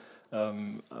RNA.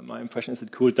 My impression is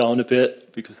it cooled down a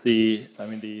bit because the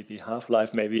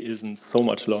half-life maybe isn't so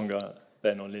much longer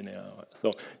than on linear.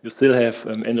 So you still have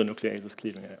endonucleases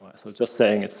cleaving it. So just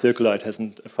saying it's circular, it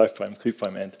hasn't a 5' 3'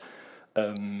 end.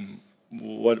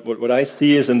 What I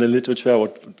see is in the literature,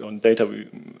 on data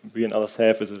we and others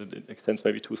have, is that it extends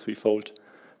maybe 2-3-fold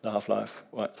the half-life.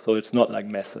 Right? So it's not like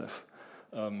massive.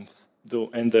 And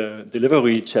the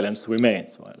delivery challenge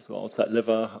remains. Right? So outside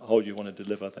liver, how do you want to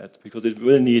deliver that? Because it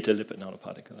will need a lipid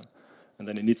nanoparticle. And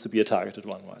then it needs to be a targeted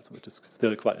one, right? So it is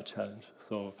still quite a challenge.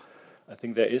 So I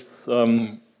think there is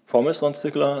promise on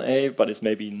circular RNA, but it's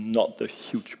maybe not the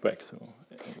huge breakthrough.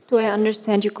 Do I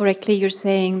understand you correctly? You're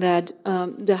saying that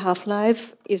the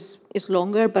half-life is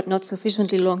longer, but not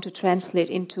sufficiently long to translate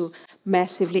into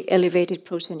massively elevated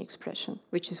protein expression,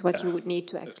 which is what you would need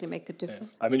to actually make a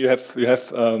difference. Yeah. I mean, you have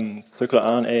circular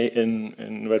RNA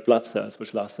in red blood cells,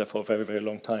 which lasts there for a very, very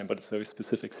long time, but it's a very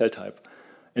specific cell type.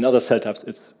 In other cell types,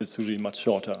 it's usually much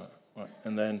shorter. Right.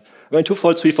 And then, I mean,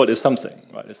 2-fold, 3-fold is something,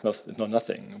 right? It's not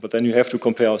nothing. But then you have to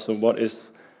compare also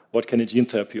what can a gene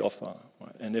therapy offer?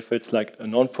 Right? And if it's like a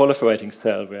non-proliferating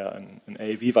cell where an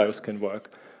AAV virus can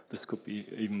work, this could be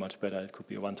even much better. It could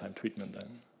be a one-time treatment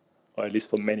then, or at least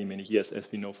for many, many years,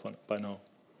 as we know by now.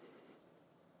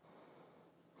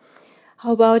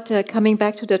 How about coming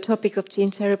back to the topic of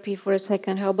gene therapy for a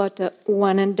second? How about the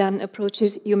one-and-done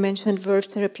approaches? You mentioned Verve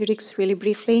Therapeutics really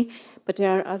briefly, but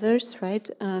there are others, right?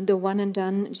 The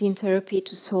one-and-done gene therapy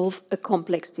to solve a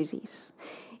complex disease.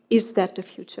 Is that the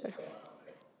future?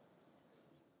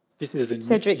 This is the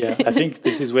Cedric. Yeah, I think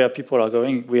this is where people are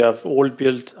going. We have all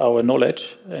built our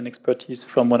knowledge and expertise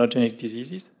from monogenic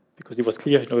diseases because it was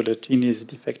clear, the gene is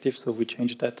defective, so we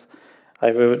changed that.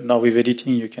 Either now with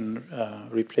editing, you can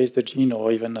replace the gene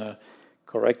or even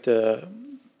correct the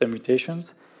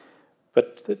mutations.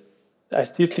 But I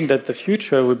still think that the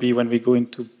future will be when we go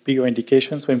into bigger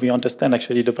indications, when we understand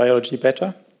actually the biology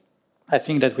better. I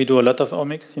think that we do a lot of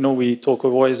omics. We talk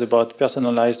always about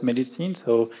personalized medicine.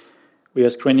 So we are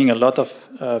screening a lot of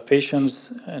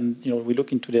patients, and we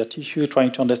look into their tissue,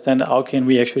 trying to understand how can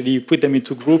we actually put them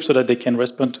into groups so that they can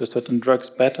respond to certain drugs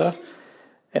better.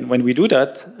 And when we do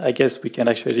that, I guess we can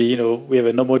actually, we have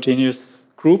an homogeneous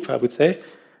group, I would say.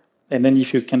 And then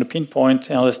if you can pinpoint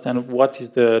and understand what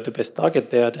is the best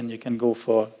target there, then you can go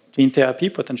for gene therapy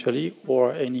potentially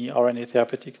or any RNA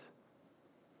therapeutics.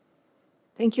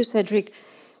 Thank you, Cedric.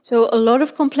 So a lot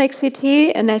of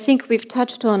complexity, and I think we've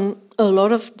touched on a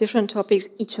lot of different topics,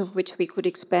 each of which we could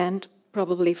expand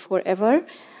probably forever.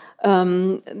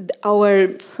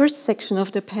 Our first section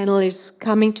of the panel is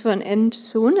coming to an end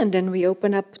soon, and then we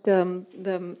open up to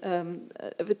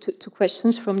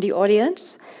questions from the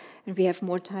audience. And we have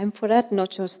more time for that,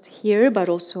 not just here, but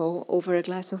also over a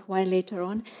glass of wine later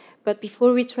on. But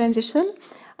before we transition,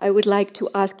 I would like to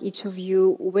ask each of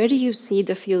you, where do you see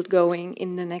the field going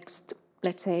in the next,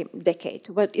 let's say, decade?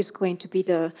 What is going to be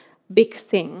the big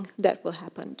thing that will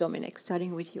happen? Dominic,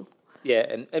 starting with you. Yeah,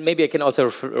 and maybe I can also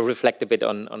reflect a bit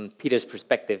on Peter's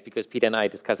perspective, because Peter and I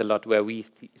discuss a lot where we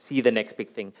see the next big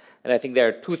thing. And I think there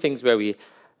are two things where we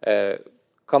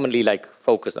commonly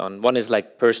focus on. One is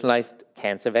personalized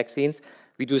cancer vaccines.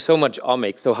 We do so much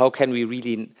omics, so how can we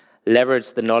really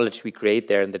leverage the knowledge we create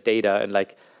there and the data and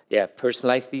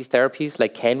personalize these therapies?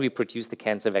 Can we produce the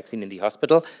cancer vaccine in the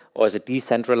hospital, or is it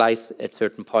decentralized at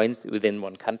certain points within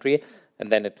one country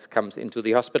and then it comes into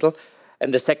the hospital?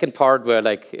 And the second part where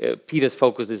Peter's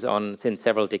focus is on since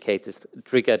several decades is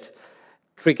triggered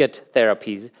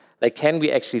therapies. Can we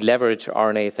actually leverage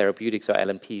RNA therapeutics or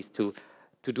LNPs to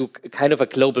do kind of a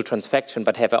global transfection,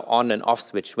 but have an on and off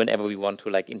switch whenever we want to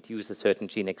induce a certain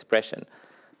gene expression?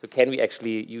 So can we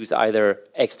actually use either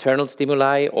external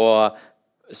stimuli or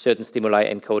certain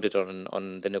stimuli encoded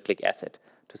on the nucleic acid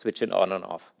to switch it on and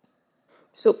off?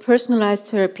 So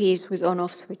personalized therapies with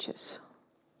on-off switches.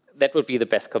 That would be the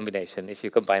best combination if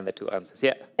you combine the two answers,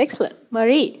 yeah. Excellent.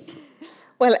 Marie?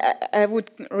 Well, I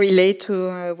would relate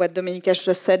to what Dominic has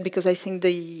just said, because I think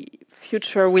the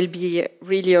future will be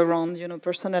really around,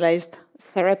 personalized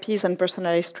therapies and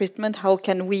personalized treatment. How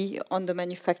can we, on the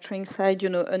manufacturing side,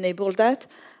 enable that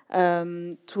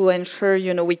to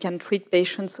ensure, we can treat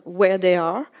patients where they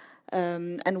are.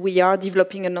 And we are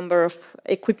developing a number of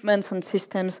equipments and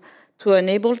systems to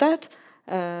enable that.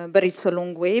 But it's a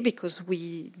long way, because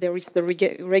there is the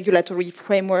regulatory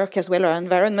framework as well, our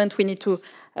environment we need to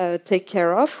take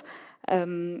care of.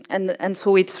 And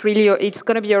so it's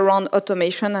going to be around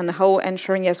automation and how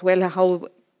ensuring as well how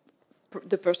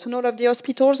the personnel of the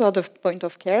hospitals or the point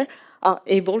of care are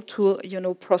able to,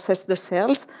 process the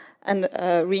cells and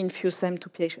reinfuse them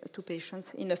to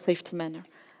patients in a safety manner.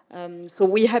 So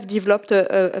we have developed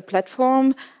a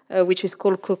platform which is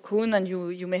called Cocoon, and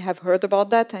you may have heard about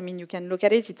that. I mean, you can look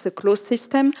at it. It's a closed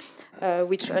system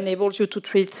which enables you to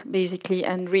treat basically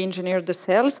and re-engineer the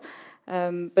cells.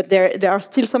 But there are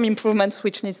still some improvements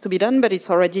which needs to be done, but it's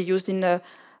already used in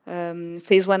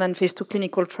phase 1 and phase 2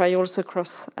 clinical trials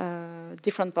across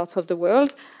different parts of the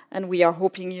world. And we are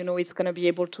hoping, it's going to be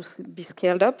able to be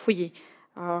scaled up. We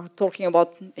are talking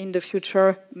about, in the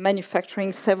future,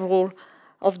 manufacturing several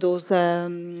of those,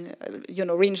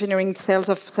 re-engineering cells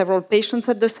of several patients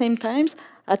at the same time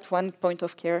at one point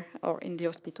of care or in the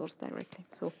hospitals directly.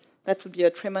 So that would be a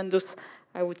tremendous,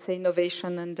 I would say,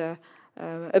 innovation and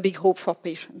a big hope for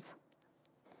patients.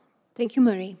 Thank you,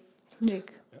 Marie.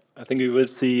 Nick. I think we will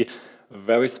see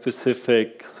very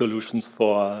specific solutions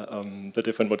for the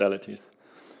different modalities.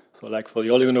 So like for the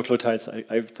oligonucleotides,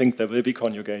 I think there will be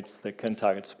conjugates that can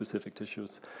target specific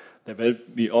tissues. There will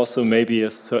be also maybe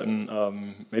a certain,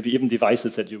 maybe even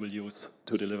devices that you will use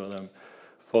to deliver them.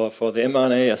 For the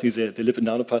mRNA, I think the lipid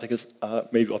nanoparticles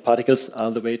or particles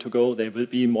are the way to go. They will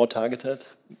be more targeted.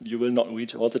 You will not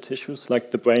reach all the tissues,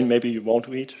 like the brain maybe you won't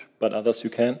reach, but others you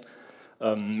can.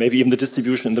 Maybe even the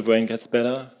distribution in the brain gets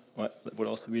better. Right? That would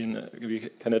also be we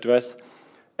can address.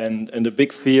 And the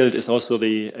big field is also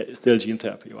the still gene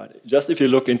therapy. Right? Just if you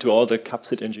look into all the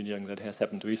capsid engineering that has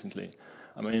happened recently,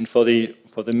 I mean, for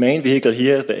the main vehicle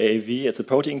here, the AAV, it's a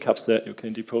protein capsid. You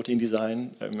can do protein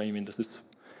design. I mean, this is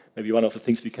maybe one of the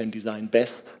things we can design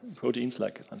best, proteins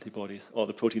like antibodies or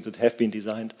the proteins that have been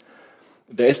designed.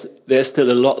 There's still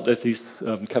a lot that these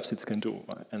capsids can do.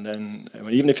 Right? And then, I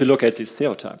mean, even if you look at these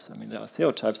serotypes, I mean, there are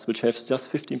serotypes which have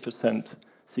just 15%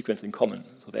 sequence in common.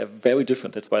 So they're very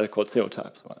different. That's why they're called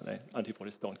serotypes. Right?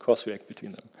 Antibodies don't cross-react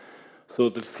between them. So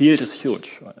the field is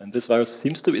huge. Right? And this virus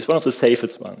seems to be, it's one of the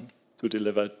safest ones to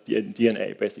deliver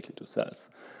DNA basically to cells.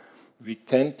 We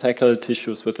can tackle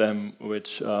tissues with them,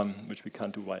 which we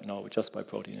can't do right now, just by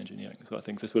protein engineering. So I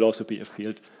think this will also be a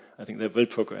field, I think that will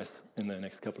progress in the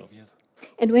next couple of years.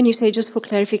 And when you say, just for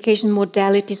clarification,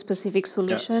 modality-specific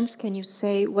solutions, can you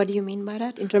say, what do you mean by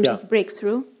that, in terms of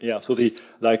breakthrough? Yeah, so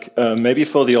maybe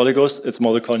for the oligos, it's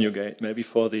more the conjugate. Maybe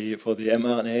for the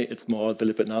mRNA, it's more the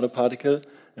lipid nanoparticle.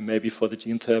 And maybe for the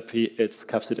gene therapy, it's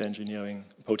capsid engineering,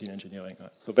 protein engineering.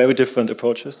 Right? So very different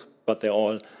approaches, but they're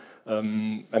all...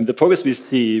 and the progress we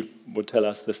see would tell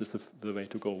us this is the way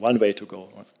to go, one way to go.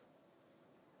 Right?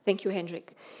 Thank you,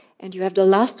 Hendrik. And you have the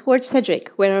last word, Cedric.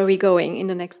 Where are we going in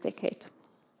the next decade?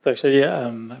 So actually, I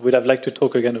would have liked to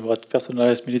talk again about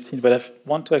personalized medicine, but I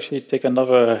want to actually take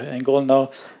another angle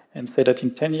now and say that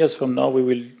in 10 years from now, we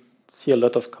will see a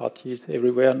lot of CAR-Ts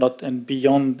everywhere, not and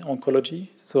beyond oncology.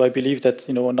 So I believe that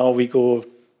now we go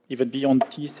even beyond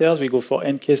T cells. We go for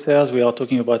NK cells. We are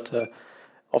talking about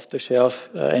off-the-shelf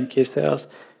NK cells.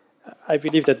 I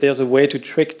believe that there's a way to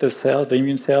trick the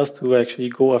immune cells to actually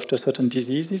go after certain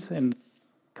diseases, and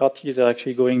CAR-Ts are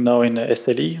actually going now in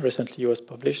SLE. Recently, it was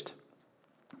published.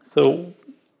 So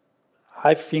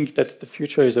I think that the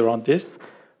future is around this.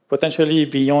 Potentially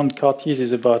beyond CAR-Ts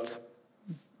is about,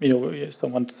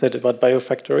 someone said about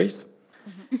biofactories.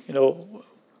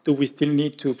 Do we still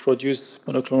need to produce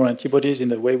monoclonal antibodies in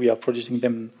the way we are producing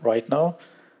them right now?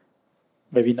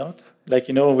 Maybe not.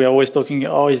 We are always talking,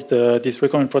 is this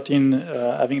recombinant protein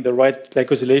having the right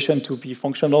glycosylation to be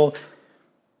functional?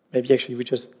 Maybe actually we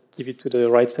just give it to the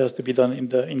right cells to be done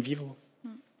in vivo,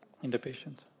 in the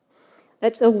patient.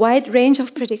 That's a wide range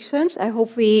of predictions. I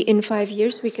hope in 5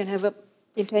 years,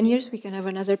 in 10 years, we can have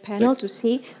another panel to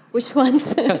see which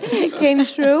ones came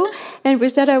true. And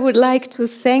with that, I would like to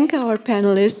thank our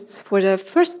panelists for the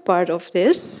first part of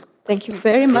this. Thank you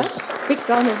very much. Big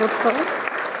round of applause.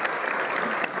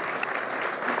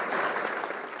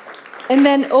 And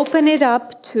then open it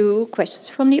up to questions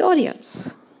from the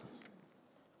audience.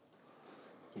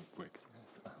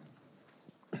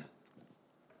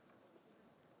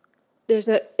 There's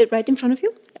it right in front of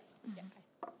you.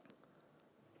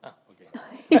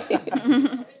 Okay.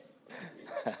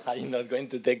 I'm not going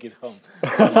to take it home.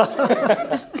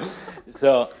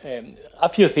 So a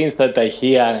few things that I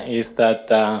hear is that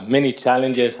many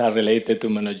challenges are related to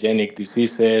monogenic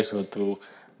diseases or to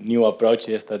new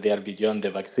approaches that they are beyond the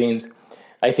vaccines.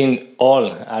 I think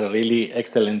all are really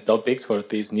excellent topics for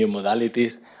these new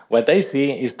modalities. What I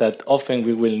see is that often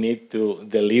we will need to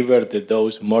deliver the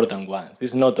dose more than once.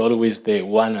 It's not always the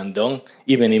one and done,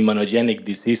 even in monogenic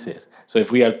diseases. So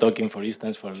if we are talking, for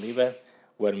instance, for liver,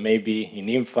 where maybe in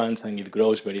infants and it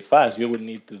grows very fast, you will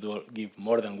need to give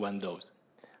more than one dose.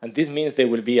 And this means there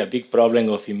will be a big problem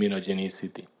of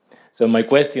immunogenicity. So my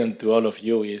question to all of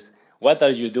you is, what are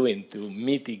you doing to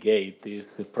mitigate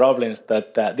these problems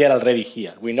that they are already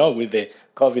here? We know with the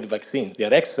COVID vaccines, they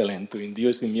are excellent to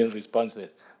induce immune responses,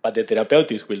 but the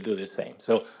therapeutics will do the same.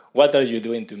 So what are you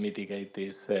doing to mitigate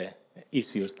these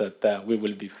issues that we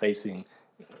will be facing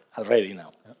already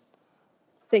now?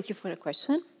 Thank you for the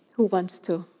question. Who wants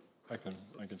to? I can.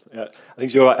 Yeah, I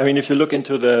think you're right. I mean, if you look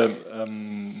into the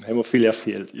hemophilia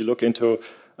field, you look into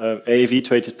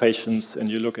AAV-treated patients, and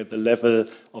you look at the level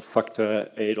of factor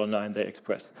 8 or 9 they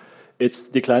express. It's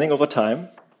declining over time,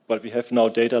 but we have now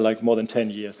data like more than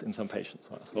 10 years in some patients.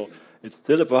 So it's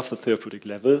still above the therapeutic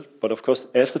level, but of course,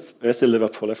 as the liver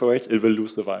proliferates, it will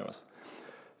lose the virus.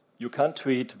 You can't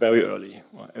treat very early.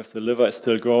 If the liver is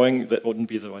still growing, that wouldn't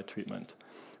be the right treatment.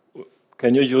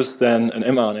 Can you use then an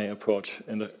mRNA approach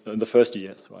in the first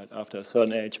years, right? After a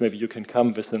certain age, maybe you can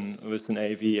come with an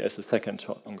AAV as a second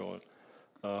shot on goal.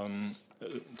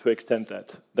 To extend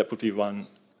that. That would be one.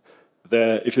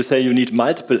 If you say you need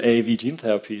multiple AAV gene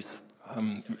therapies,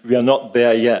 we are not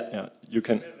there yet. Yeah, you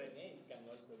can.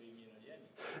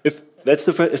 If that's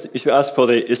the first, if you ask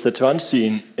for is the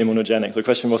transgene immunogenic? The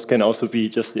question was, can also be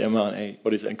just the mRNA,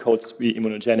 what is encodes be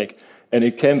immunogenic? And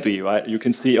it can be, right? You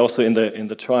can see also in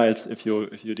the trials, if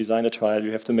you design a trial,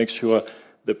 you have to make sure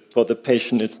that for the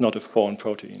patient it's not a foreign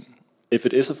protein. If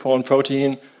it is a foreign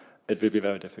protein, it will be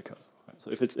very difficult.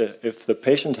 So if the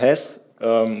patient has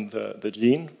the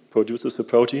gene, produces a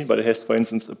protein, but it has, for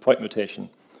instance, a point mutation,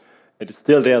 and it's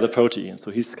still there, the protein,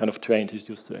 so he's kind of trained, he's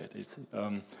used to it.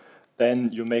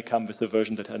 Then you may come with a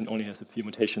version that only has a few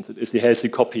mutations. It is a healthy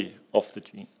copy of the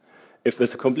gene. If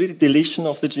there's a complete deletion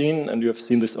of the gene, and you have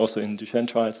seen this also in Duchenne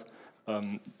trials,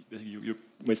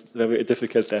 it's very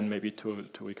difficult then maybe to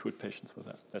recruit patients for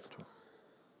that. That's true.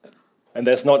 And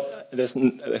there's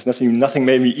nothing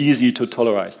maybe easy to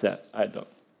tolerate that. I don't.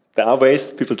 There are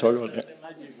ways people talk about it.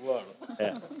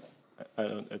 Yeah. I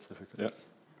don't. It's difficult. Yeah.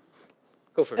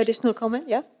 Go first. Additional comment?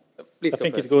 Yeah. Please. I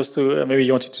think it goes to maybe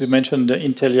you wanted to mention the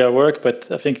Intelia work,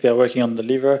 but I think they are working on the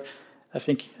liver. I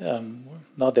think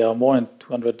now there are more than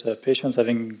 200 patients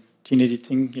having gene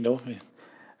editing,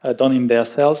 done in their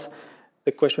cells.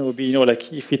 The question would be,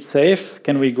 like if it's safe,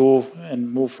 can we go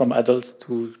and move from adults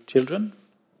to children?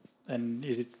 And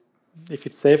if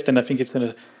it's safe, then I think it's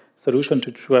a solution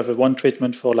to have one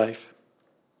treatment for life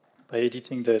by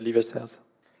editing the liver cells.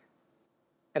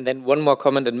 And then one more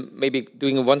comment, and maybe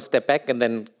doing one step back, and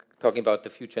then talking about the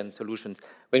future and solutions.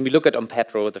 When we look at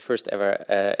Onpatro, the first ever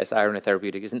siRNA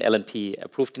therapeutic, is an LNP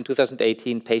approved in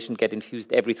 2018. Patient get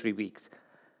infused every 3 weeks.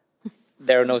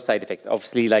 There are no side effects.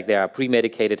 Obviously, like they are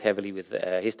pre-medicated heavily with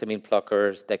histamine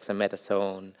blockers,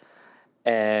 dexamethasone,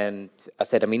 and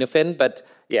acetaminophen. But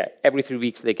yeah, every 3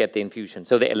 weeks they get the infusion.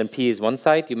 So the LNP is one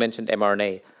side. You mentioned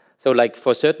mRNA. So like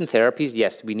for certain therapies,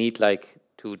 yes, we need like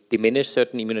to diminish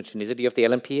certain immunogenicity of the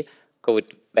LNP.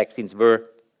 COVID vaccines were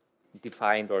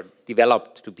defined or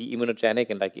developed to be immunogenic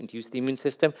and like induce the immune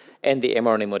system, and the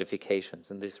mRNA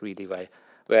modifications. And this is really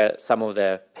where some of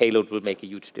the payload will make a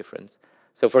huge difference.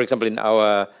 So for example, in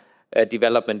our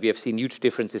development, we have seen huge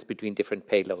differences between different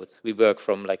payloads. We work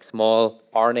from like small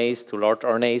RNAs to large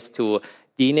RNAs to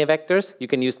DNA vectors. You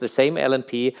can use the same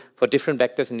LNP for different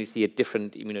vectors and you see a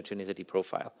different immunogenicity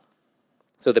profile.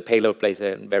 So the payload plays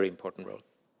a very important role.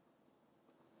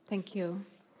 Thank you.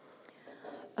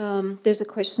 There's a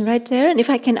question right there. And if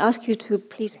I can ask you to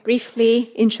please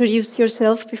briefly introduce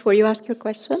yourself before you ask your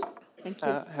question. Thank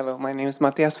you. Hello, my name is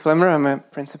Matthias Flemmer. I'm a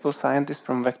principal scientist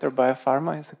from Vector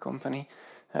Biopharma. It's a company,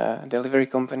 delivery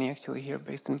company actually here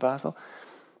based in Basel.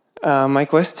 My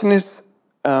question is,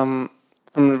 from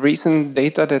the recent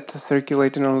data that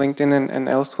circulated on LinkedIn and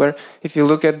elsewhere, if you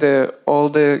look at all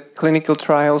the clinical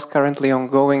trials currently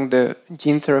ongoing, the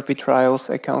gene therapy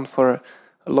trials account for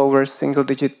a lower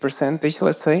single-digit percentage,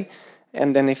 let's say.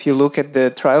 And then if you look at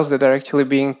the trials that are actually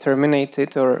being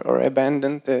terminated or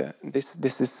abandoned,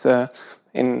 this is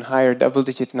in higher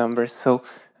double-digit numbers. So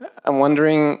I'm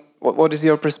wondering, what is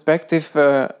your perspective?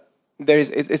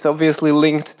 It's obviously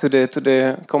linked to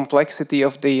the complexity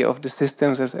of the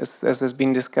systems as has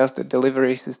been discussed, the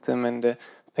delivery system and the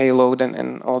payload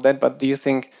and all that. But do you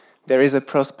think there is a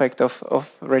prospect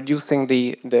of reducing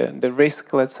the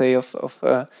risk, let's say, of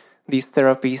these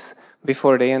therapies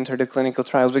before they enter the clinical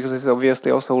trials, because it's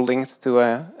obviously also linked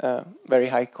to very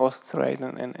high costs, right,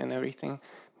 and everything.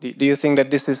 Do you think that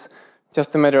this is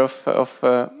just a matter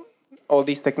of all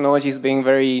these technologies being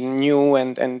very new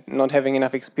and not having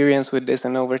enough experience with this,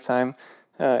 and over time,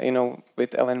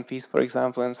 with LNPs, for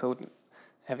example, and so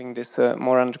having this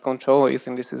more under control, or you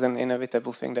think this is an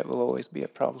inevitable thing that will always be a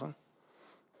problem?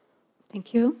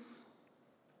 Thank you.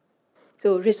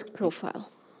 So risk profile.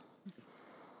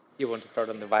 You want to start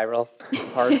on the viral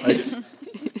part?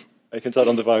 I can start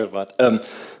on the viral part.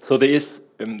 So there is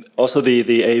also the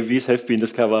AAVs have been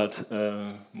discovered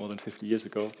more than 50 years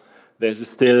ago. There's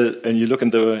still, and you look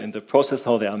in the process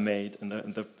how they are made,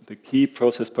 and the key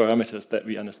process parameters that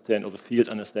we understand or the field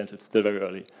understands, it's still very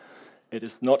early. It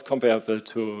is not comparable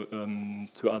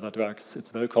to other drugs.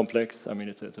 It's very complex. I mean,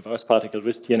 it's a virus particle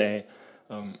with DNA,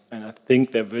 and I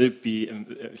think there will be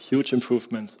huge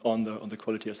improvements on the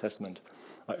quality assessment.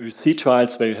 You see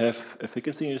trials where you have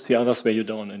efficacy, you see others where you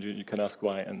don't, and you can ask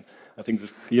why. And I think the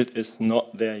field is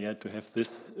not there yet to have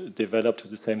this developed to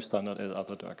the same standard as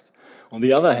other drugs. On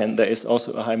the other hand, there is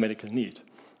also a high medical need.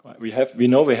 We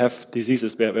know we have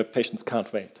diseases where patients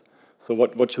can't wait. So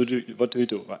what do you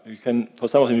do? You can, for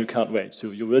some of them, you can't wait.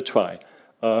 So you will try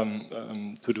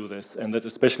to do this, and that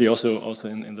especially also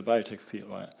in the biotech field.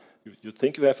 Right? You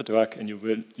think you have a drug, and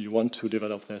you want to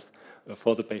develop this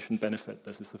for the patient benefit.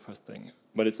 This is the first thing.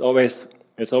 But it's always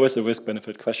a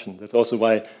risk-benefit question. That's also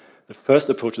why the first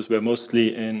approaches were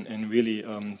mostly in really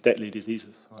deadly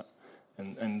diseases. Right?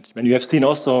 And when you have seen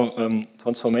also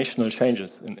transformational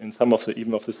changes in some of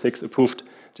even of the 6 approved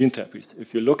gene therapies,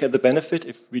 if you look at the benefit,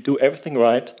 if we do everything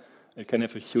right, it can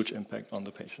have a huge impact on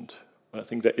the patient. But I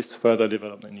think there is further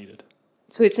development needed.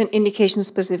 So it's an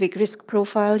indication-specific risk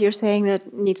profile, you're saying,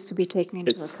 that needs to be taken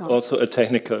into account? It's also a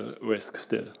technical risk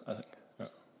still, I think.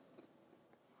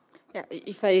 Yeah,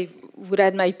 if I would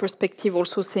add my perspective,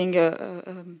 also seeing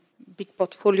a big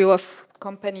portfolio of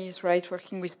companies, right,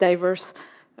 working with diverse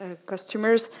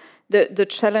customers, the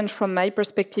challenge from my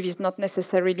perspective is not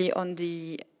necessarily on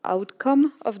the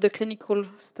outcome of the clinical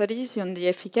studies, on the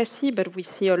efficacy, but we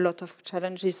see a lot of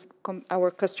challenges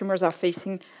our customers are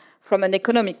facing from an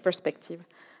economic perspective.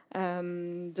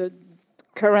 The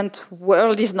current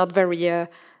world is not very,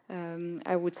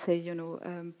 I would say,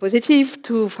 positive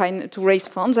to raise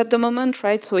funds at the moment,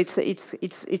 right? So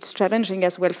it's challenging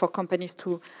as well for companies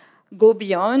to go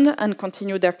beyond and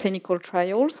continue their clinical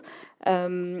trials.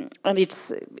 And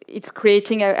it's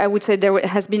creating, I would say there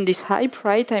has been this hype,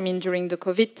 right? I mean, during the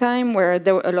COVID time where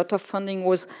a lot of funding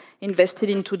was invested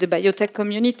into the biotech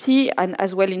community and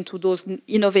as well into those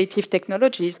innovative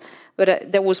technologies.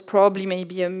 But there was probably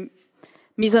maybe a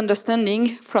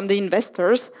misunderstanding from the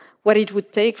investors what it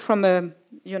would take from a,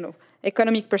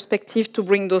 economic perspective to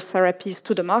bring those therapies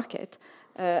to the market.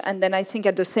 And then I think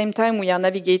at the same time, we are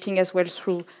navigating as well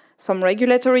through some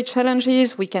regulatory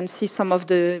challenges. We can see some of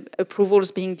the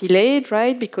approvals being delayed,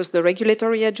 right? Because the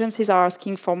regulatory agencies are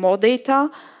asking for more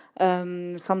data,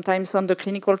 sometimes on the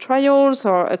clinical trials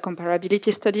or a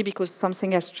comparability study because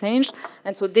something has changed.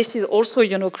 And so this is also,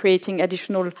 creating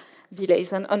additional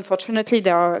delays. And unfortunately,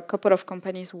 there are a couple of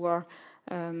companies who are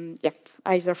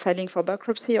either filing for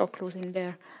bankruptcy or closing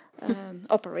their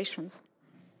operations.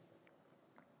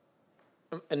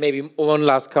 And maybe one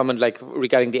last comment,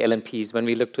 regarding the LNPs. When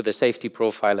we look to the safety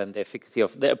profile and the efficacy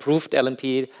of the approved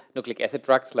LNP nucleic acid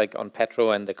drugs, like on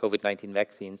Petro and the COVID-19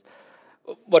 vaccines,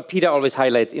 what Peter always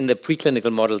highlights in the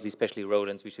preclinical models, especially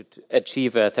rodents, we should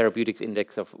achieve a therapeutics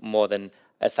index of more than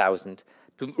 1,000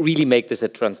 to really make this a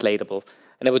translatable.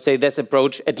 And I would say this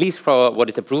approach, at least for what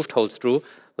is approved, holds true.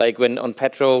 Like when on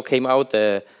Petro came out,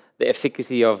 the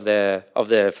efficacy of the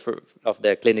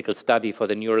clinical study for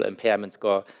the neural impairment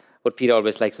score, what Peter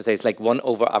always likes to say is like 1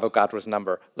 over Avogadro's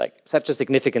number. Like such a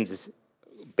significance is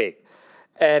big.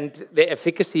 And the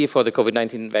efficacy for the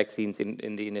COVID-19 vaccines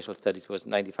in the initial studies was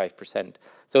 95%.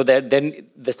 So then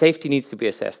the safety needs to be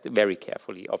assessed very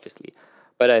carefully, obviously.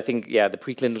 But I think, the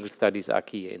preclinical studies are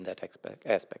key in that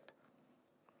aspect.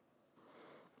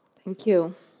 Thank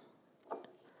you.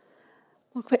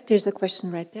 Well, there's a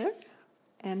question right there,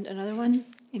 and another one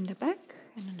in the back,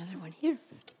 and another one here.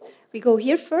 We go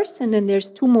here first, and then there's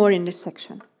 2 more in this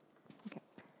section. Okay.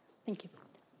 Thank you.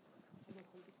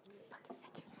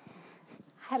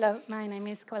 Hello, my name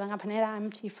is Coelanga Panetta. I'm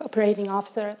Chief Operating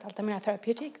Officer at Altamira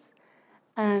Therapeutics.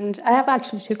 And I have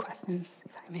actually 2 questions,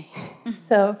 if I may.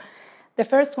 So the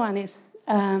first one is,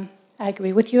 I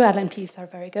agree with you, LNPs are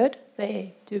very good.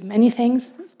 They do many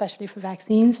things, especially for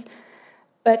vaccines.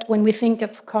 But when we think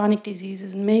of chronic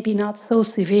diseases, and maybe not so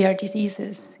severe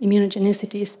diseases,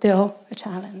 immunogenicity is still a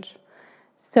challenge.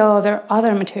 So there are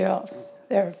other materials.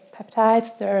 There are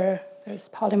peptides, there's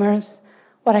polymers.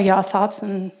 What are your thoughts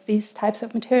on these types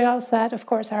of materials that, of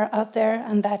course, are out there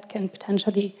and that can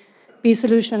potentially be a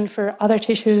solution for other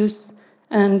tissues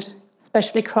and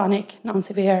especially chronic,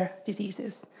 non-severe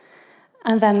diseases?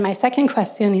 And then my second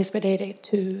question is related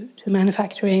to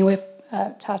manufacturing. We've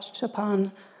touched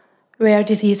upon rare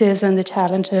diseases and the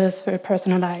challenges for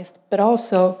personalized, but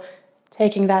also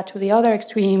taking that to the other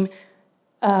extreme,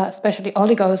 especially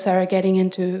oligos are getting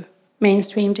into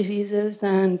mainstream diseases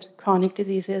and chronic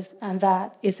diseases, and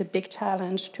that is a big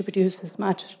challenge to produce as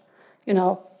much,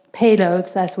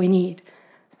 payloads as we need.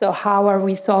 So how are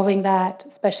we solving that,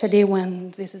 especially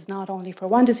when this is not only for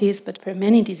one disease, but for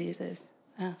many diseases?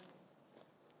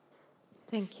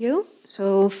 Thank you.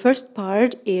 So first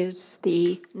part is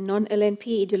the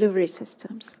non-LNP delivery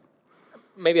systems.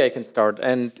 Maybe I can start.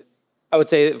 And I would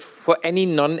say for any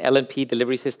non-LNP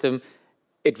delivery system,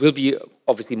 it will be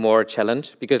obviously more a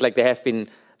challenge because there have been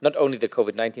not only the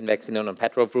COVID-19 vaccine on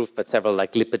Petro approved, but several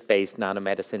lipid-based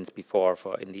nanomedicines before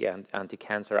in the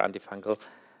anti-cancer, antifungal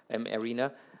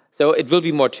arena. So it will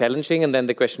be more challenging. And then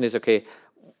the question is, okay,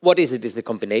 what is it? Is it a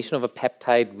combination of a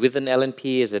peptide with an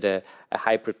LNP? Is it a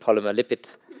hybrid polymer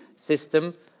lipid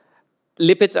system?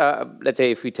 Lipids are, let's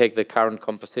say, if we take the current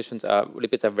compositions,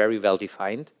 lipids are very well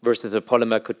defined versus a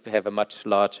polymer could have a much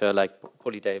larger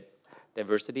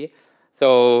polydiversity.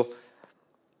 So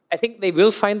I think they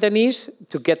will find their niche.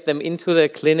 To get them into the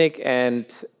clinic and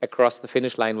across the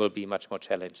finish line will be much more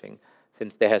challenging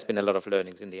since there has been a lot of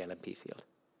learnings in the LNP field.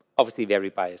 Obviously, very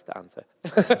biased answer.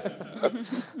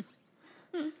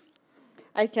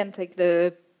 I can take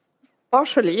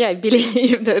partially, I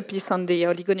believe, the piece on the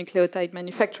oligonucleotide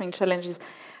manufacturing challenges.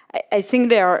 I think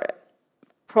there are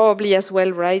probably as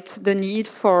well, right, the need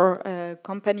for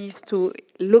companies to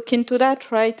look into that,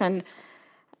 right? And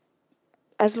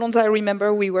as long as I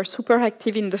remember, we were super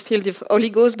active in the field of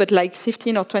oligos, but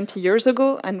 15 or 20 years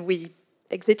ago, and we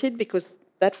exited because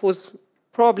that was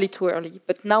probably too early.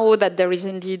 But now that there is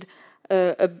indeed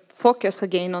a focus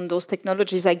again on those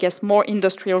technologies, I guess more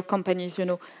industrial companies,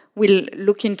 will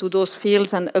look into those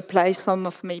fields and apply some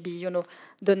of maybe,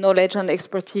 the knowledge and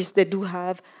expertise they do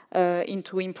have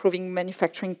into improving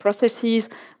manufacturing processes,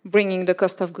 bringing the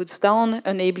cost of goods down,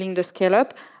 enabling the scale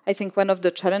up. I think one of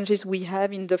the challenges we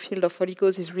have in the field of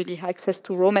oligos is really access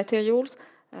to raw materials,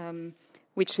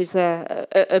 which is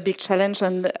a big challenge,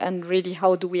 and really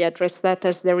how do we address that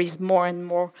as there is more and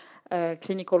more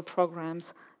clinical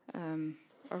programs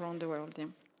around the world. Yeah.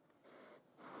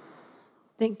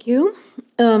 Thank you.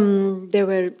 There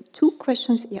were 2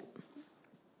 questions. Yeah.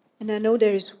 And I know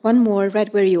there is one more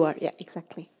right where you are. Yeah,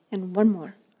 exactly. And one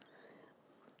more.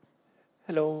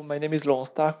 Hello, my name is Laurent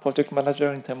Stark, project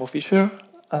manager in Thermo Fisher.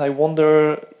 And I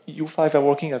wonder, you 5 are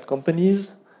working at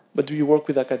companies, but do you work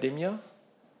with academia?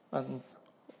 And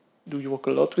do you work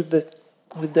a lot with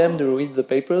them? Do you read the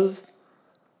papers?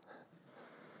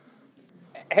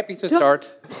 Happy to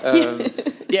start.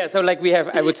 Yeah, so like we have,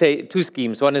 I would say, 2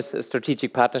 schemes. One is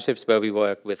strategic partnerships where we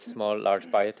work with small,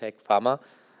 large biotech, pharma.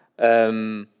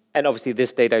 And obviously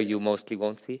this data you mostly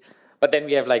won't see. But then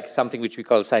we have like something which we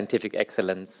call scientific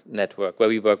excellence network, where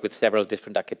we work with several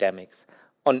different academics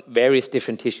on various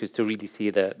different tissues to really see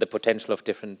the potential of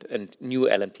different and new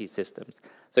LNP systems.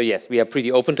 So yes, we are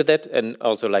pretty open to that, and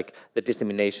also like the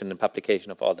dissemination and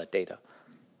publication of all that data.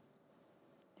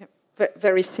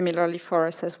 Very similarly for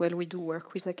us as well, we do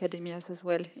work with academias as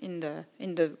well in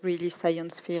the really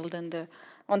science field and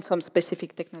on some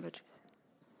specific technologies.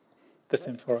 The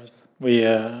same for us. We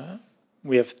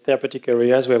have therapeutic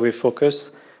areas where we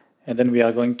focus, and then we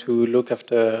are going to look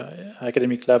after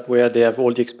academic lab where they have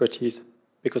all the expertise,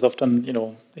 because often,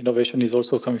 innovation is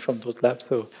also coming from those labs,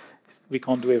 so we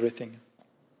can't do everything.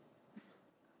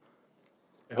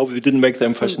 I hope we didn't make the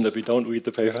impression that we don't read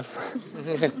the papers.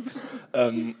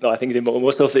 No, I think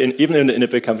most of even in a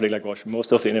big company like Roche,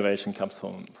 most of the innovation comes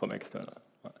from external.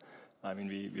 I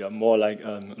mean, we are more like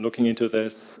looking into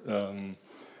this,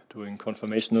 doing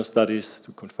confirmational studies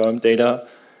to confirm data,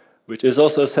 which is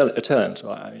also a challenge.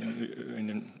 I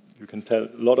mean, you can tell a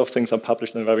lot of things are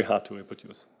published and very hard to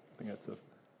reproduce. I think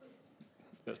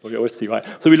that's what we always see, right?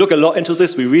 So we look a lot into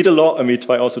this, we read a lot, and we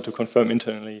try also to confirm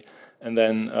internally. And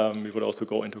then we would also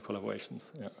go into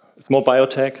collaborations. Yeah. It's more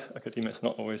biotech. Academia is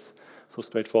not always so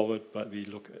straightforward, but we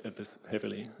look at this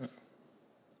heavily. Yeah.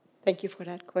 Thank you for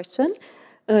that question.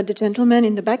 The gentleman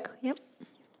in the back. Yep.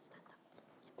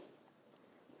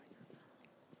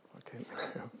 Okay.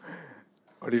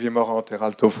 Olivier Morand,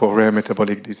 Teralto for Rare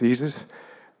Metabolic Diseases.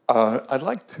 I'd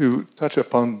like to touch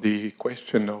upon the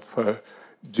question of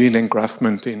gene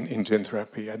engraftment in gene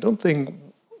therapy. I don't think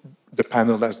the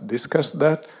panel has discussed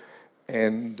that.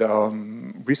 And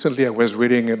recently I was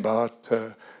reading about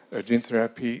a gene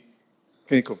therapy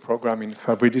clinical program in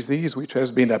Fabry disease, which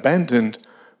has been abandoned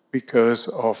because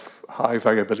of high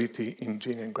variability in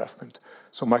gene engraftment.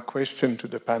 So my question to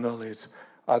the panel is,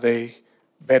 are there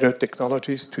better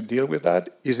technologies to deal with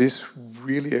that? Is this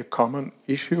really a common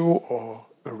issue or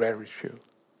a rare issue?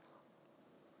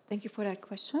 Thank you for that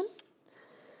question.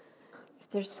 Is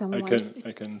there someone?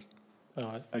 I can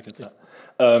start.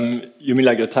 You mean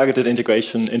like a targeted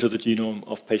integration into the genome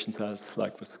of patient cells,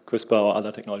 like with CRISPR or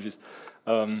other technologies?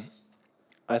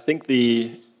 I think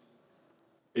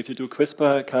if you do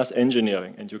CRISPR-Cas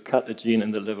engineering and you cut a gene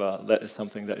in the liver, that is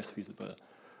something that is feasible.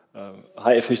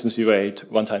 High efficiency rate,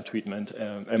 one-time treatment,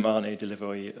 mRNA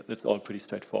delivery, that's all pretty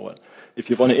straightforward. If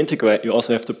you want to integrate, you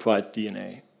also have to provide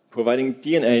DNA. Providing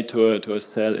DNA to a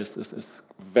cell is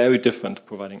very different to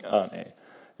providing RNA.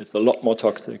 It's a lot more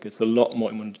toxic. It's a lot more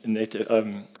innate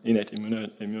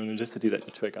immunogenicity that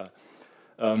you trigger.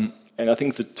 And I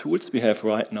think the tools we have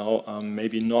right now are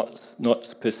maybe not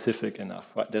specific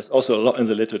enough. Right? There's also a lot in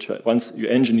the literature. Once you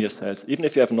engineer cells, even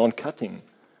if you have non-cutting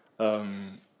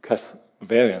Cas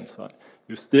variants, right,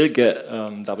 you still get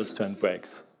double-strand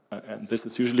breaks. And this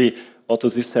is usually, although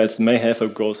these cells may have a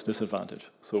growth disadvantage.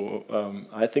 So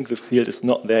I think the field is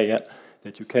not there yet,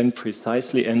 that you can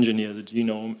precisely engineer the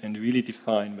genome and really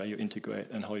define where you integrate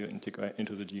and how you integrate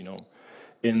into the genome.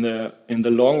 In the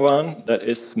long run, that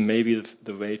is maybe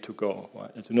the way to go. Right?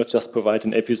 And to not just provide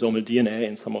an episomal DNA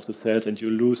in some of the cells and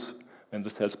you lose when the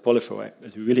cells proliferate,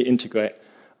 as you really integrate.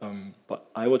 But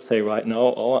I would say right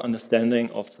now, our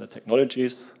understanding of the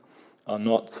technologies are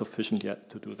not sufficient yet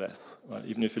to do this. Right?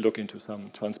 Even if you look into some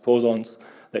transposons,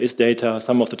 there is data,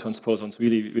 some of the transposons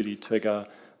really trigger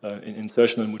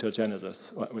insertional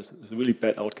mutagenesis, right, with a really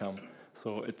bad outcome.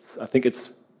 So I think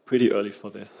it's pretty early for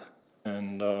this.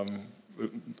 And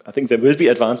I think there will be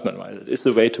advancement, right? It is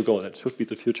the way to go. That should be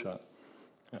the future.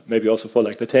 Maybe also for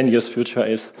like the 10 years future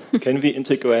is, can we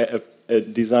integrate,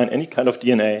 design any kind of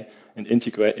DNA and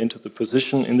integrate into the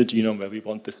position in the genome where we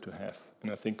want this to have?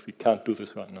 And I think we can't do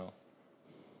this right now.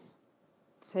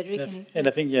 Cedric? And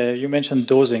I think you mentioned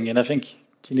dosing, and I think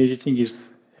gene editing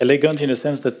is elegant in a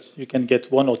sense that you can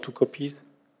get 1 or 2 copies,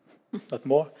 not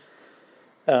more.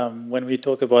 When we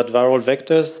talk about viral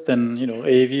vectors, then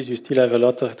AAVs, you still have a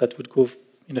lot that would go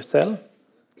in a cell.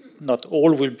 Not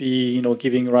all will be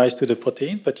giving rise to the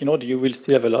protein, but you will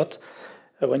still have a lot.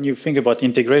 When you think about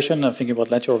integration, I'm thinking about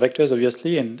natural vectors,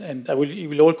 obviously, and it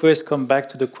will always come back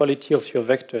to the quality of your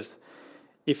vectors.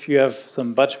 If you have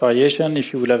some batch variation,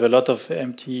 if you will have a lot of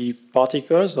empty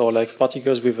particles or like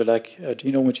particles with a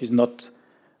genome which is not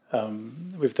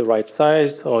with the right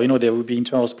size, or there will be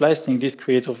internal splicing, this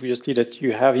creates obviously that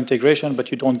you have integration, but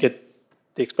you don't get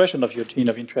the expression of your gene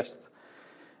of interest.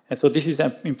 And so this is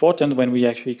important when we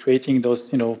actually creating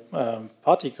those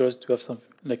particles to have some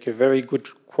like a very good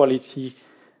quality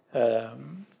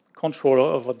control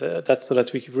over that, so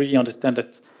that we can really understand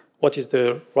that what is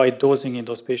the right dosing in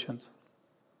those patients.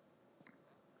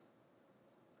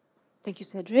 Thank you,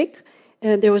 Cedric.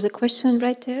 There was a question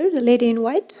right there, the lady in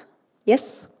white.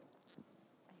 Yes?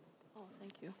 Oh,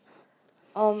 thank you.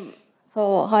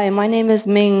 Hi, my name is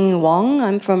Ming Wang.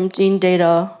 I'm from Gene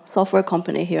Data Software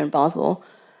Company here in Basel.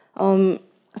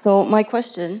 So my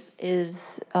question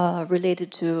is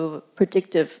related to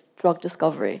predictive drug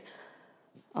discovery,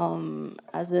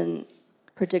 as in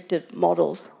predictive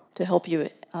models to help you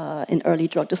in early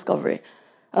drug discovery.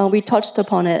 We touched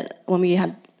upon it when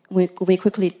we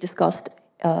quickly discussed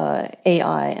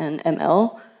AI and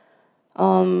ML.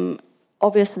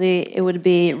 Obviously, it would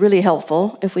be really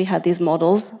helpful if we had these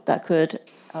models that could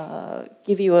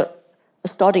give you a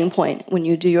starting point when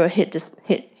you do your hit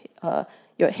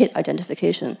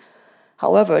identification.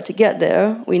 However, to get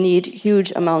there, we need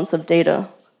huge amounts of data.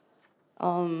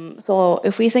 So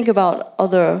if we think about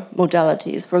other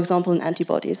modalities, for example, in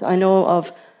antibodies, I know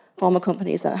of pharma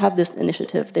companies that have this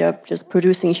initiative. They're just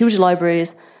producing huge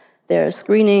libraries. They're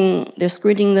screening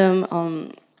them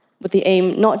with the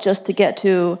aim not just to get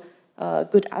to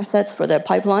good assets for their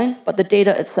pipeline, but the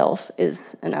data itself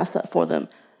is an asset for them.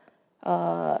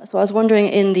 So I was wondering,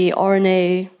 in the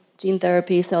RNA, gene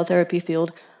therapy, cell therapy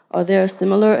field, are there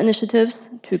similar initiatives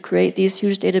to create these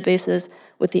huge databases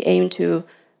with the aim to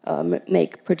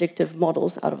make predictive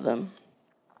models out of them?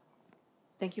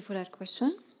 Thank you for that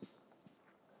question.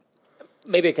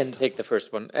 Maybe I can take the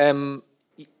first one.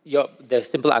 The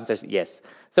simple answer is yes.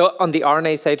 So on the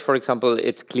RNA side, for example,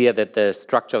 it's clear that the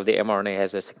structure of the mRNA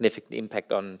has a significant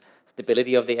impact on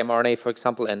stability of the mRNA, for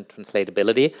example, and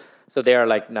translatability. So there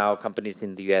are now companies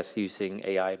in the US using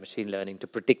AI, machine learning, to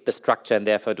predict the structure and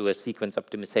therefore do a sequence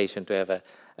optimization to have a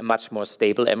much more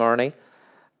stable mRNA.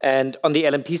 And on the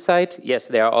LNP side, yes,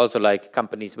 there are also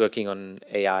companies working on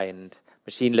AI and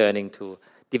machine learning to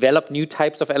develop new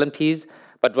types of LNPs,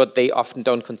 but what they often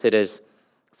don't consider is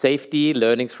safety,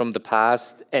 learnings from the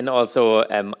past, and also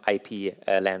IP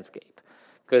landscape.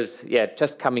 Because,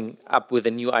 just coming up with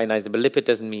a new ionizable lipid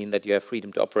doesn't mean that you have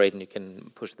freedom to operate and you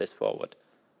can push this forward.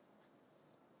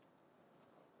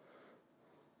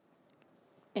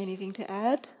 Anything to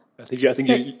add? I think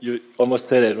you almost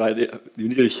said it, right? You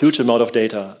need a huge amount of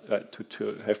data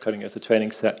to have cutting as a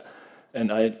training set.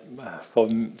 And for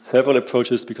several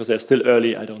approaches, because they're still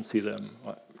early, I don't see them.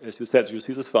 As you said, you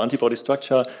see this for antibody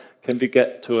structure. Can we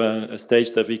get to a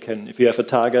stage that we can, if we have a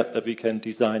target, that we can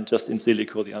design just in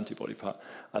silico the antibody part?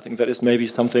 I think that is maybe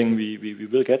something we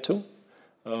will get to.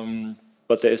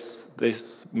 But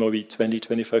there's maybe 20,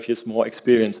 25 years more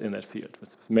experience in that field,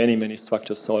 with many, many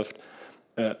structures solved.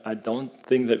 I don't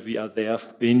think that we are there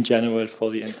in general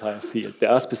for the entire field. There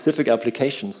are specific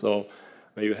applications, so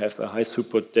where you have a high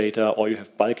throughput data, or you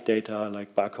have bulk data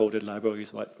like barcoded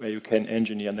libraries where you can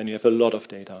engineer, and then you have a lot of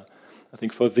data. I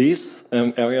think for these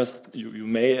areas, you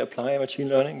may apply machine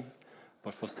learning,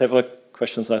 but for several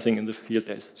questions, I think in the field,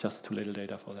 there's just too little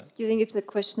data for that. Do you think it's a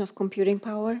question of computing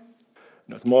power?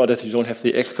 No, it's more that you don't have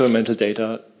the experimental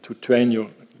data to train you,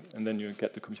 and then you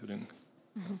get the computing.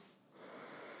 Mm-hmm.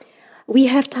 We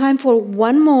have time for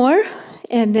one more,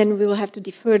 and then we will have to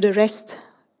defer the rest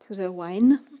to the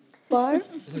wine bar.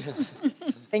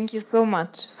 Thank you so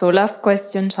much. So last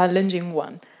question, challenging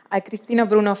one. I'm Cristina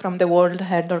Bruno from the World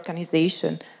Health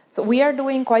Organization. So we are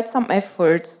doing quite some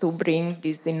efforts to bring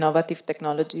these innovative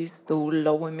technologies to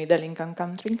low and middle income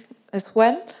countries as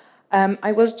well.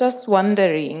 I was just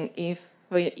wondering if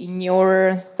in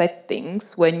your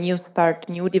settings, when you start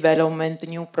new development,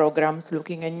 new programs,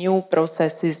 looking at new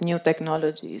processes, new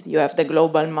technologies, you have the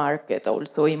global market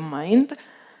also in mind,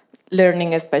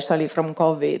 learning especially from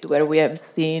COVID, where we have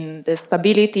seen the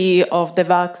stability of the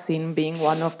vaccine being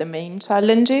one of the main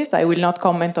challenges. I will not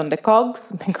comment on the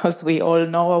COGS, because we all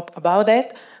know about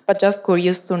it, But just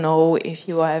curious to know if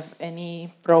you have any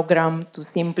program to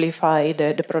simplify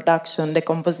the production, the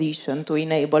composition, to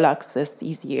enable access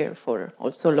easier for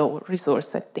also low resource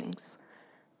settings.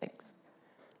 Thanks.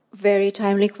 Very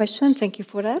timely question. Thank you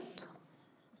for that.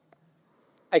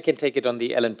 I can take it on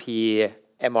the LNP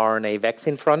mRNA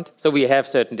vaccine front. So we have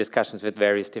certain discussions with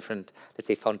various different, let's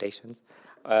say, foundations.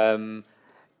 The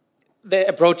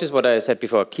approach is what I said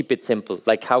before, keep it simple.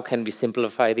 Like, how can we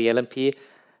simplify the LNP?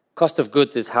 Cost of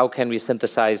goods is how can we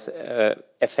synthesize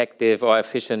effective or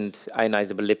efficient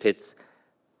ionizable lipids,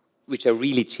 which are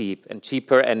really cheap and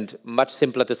cheaper and much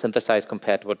simpler to synthesize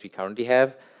compared to what we currently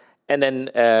have. And then,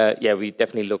 yeah, we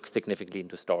definitely look significantly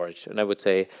into storage. And I would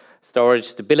say storage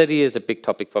stability is a big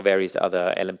topic for various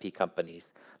other LNP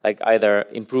companies, like either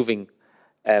improving,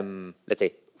 let's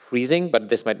say, freezing, but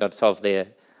this might not solve the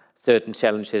certain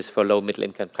challenges for low middle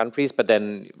income countries, but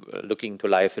then looking to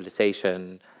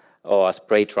lyophilization or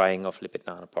spray drying of lipid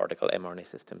nanoparticle mRNA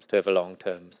systems to have a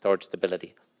long-term storage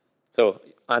stability. So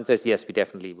answer is yes, we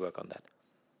definitely work on that.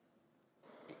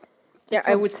 Yeah,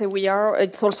 I would say we are.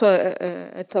 It's also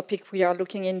a topic we are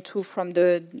looking into from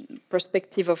the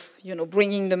perspective of,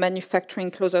 bringing the manufacturing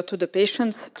closer to the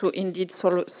patients to indeed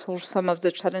solve some of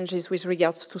the challenges with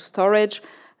regards to storage,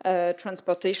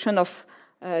 transportation of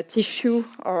tissue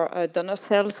or donor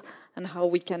cells, and how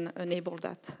we can enable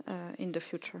that in the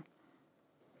future.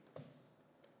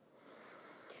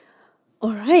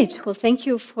 All right. Well, thank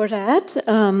you for that.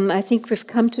 I think we've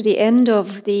come to the end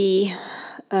of the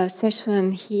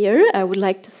session here. I would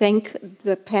like to thank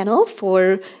the panel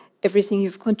for everything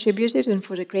you've contributed and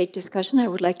for the great discussion. I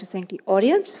would like to thank the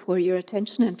audience for your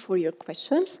attention and for your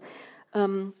questions.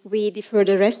 We defer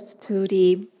the rest to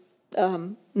the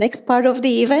next part of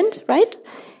the event, right?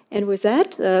 And with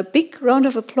that, a big round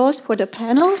of applause for the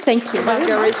panel. Thank you,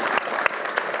 Marguerite.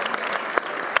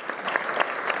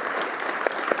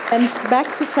 And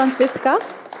back to Franziska.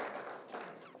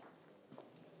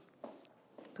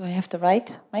 Do I have the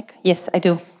right mic? Yes, I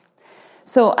do.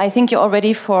 So I think you're all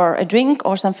ready for a drink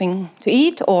or something to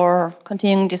eat or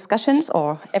continuing discussions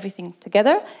or everything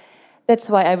together. That's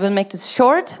why I will make this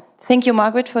short. Thank you,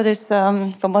 Margaret, for this,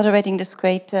 for moderating this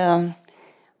great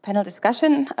panel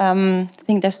discussion. I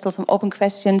think there's still some open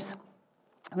questions,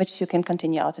 which you can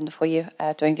continue out in the foyer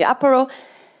during the apéro.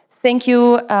 Thank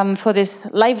you for this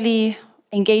lively,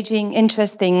 engaging,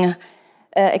 interesting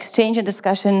exchange and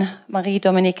discussion, Marie,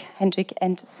 Dominic, Hendrik,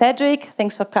 and Cedric.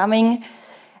 Thanks for coming.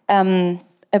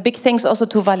 A big thanks also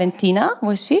to Valentina, who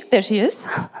is she? There she is,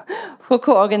 for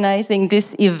co-organizing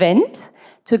this event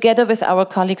together with our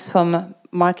colleagues from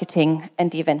marketing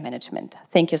and event management.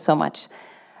 Thank you so much.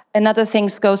 Another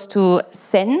thanks goes to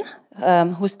Sen,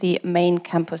 who's the main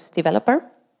campus developer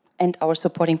and our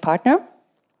supporting partner.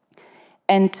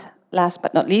 And last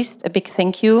but not least, a big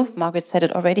thank you, Margaret said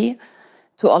it already,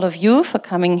 to all of you for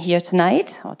coming here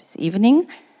tonight or this evening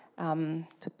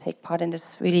to take part in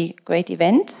this really great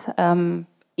event.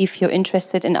 If you're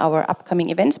interested in our upcoming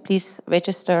events, please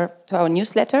register to our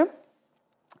newsletter.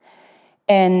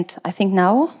 And I think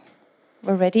now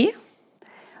we're ready.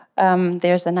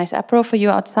 There's a nice apéro for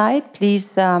you outside.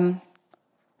 Please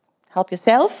help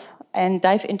yourself and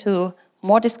dive into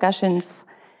more discussions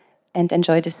and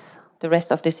enjoy the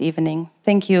rest of this evening.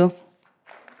 Thank you.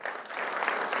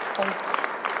 Thanks.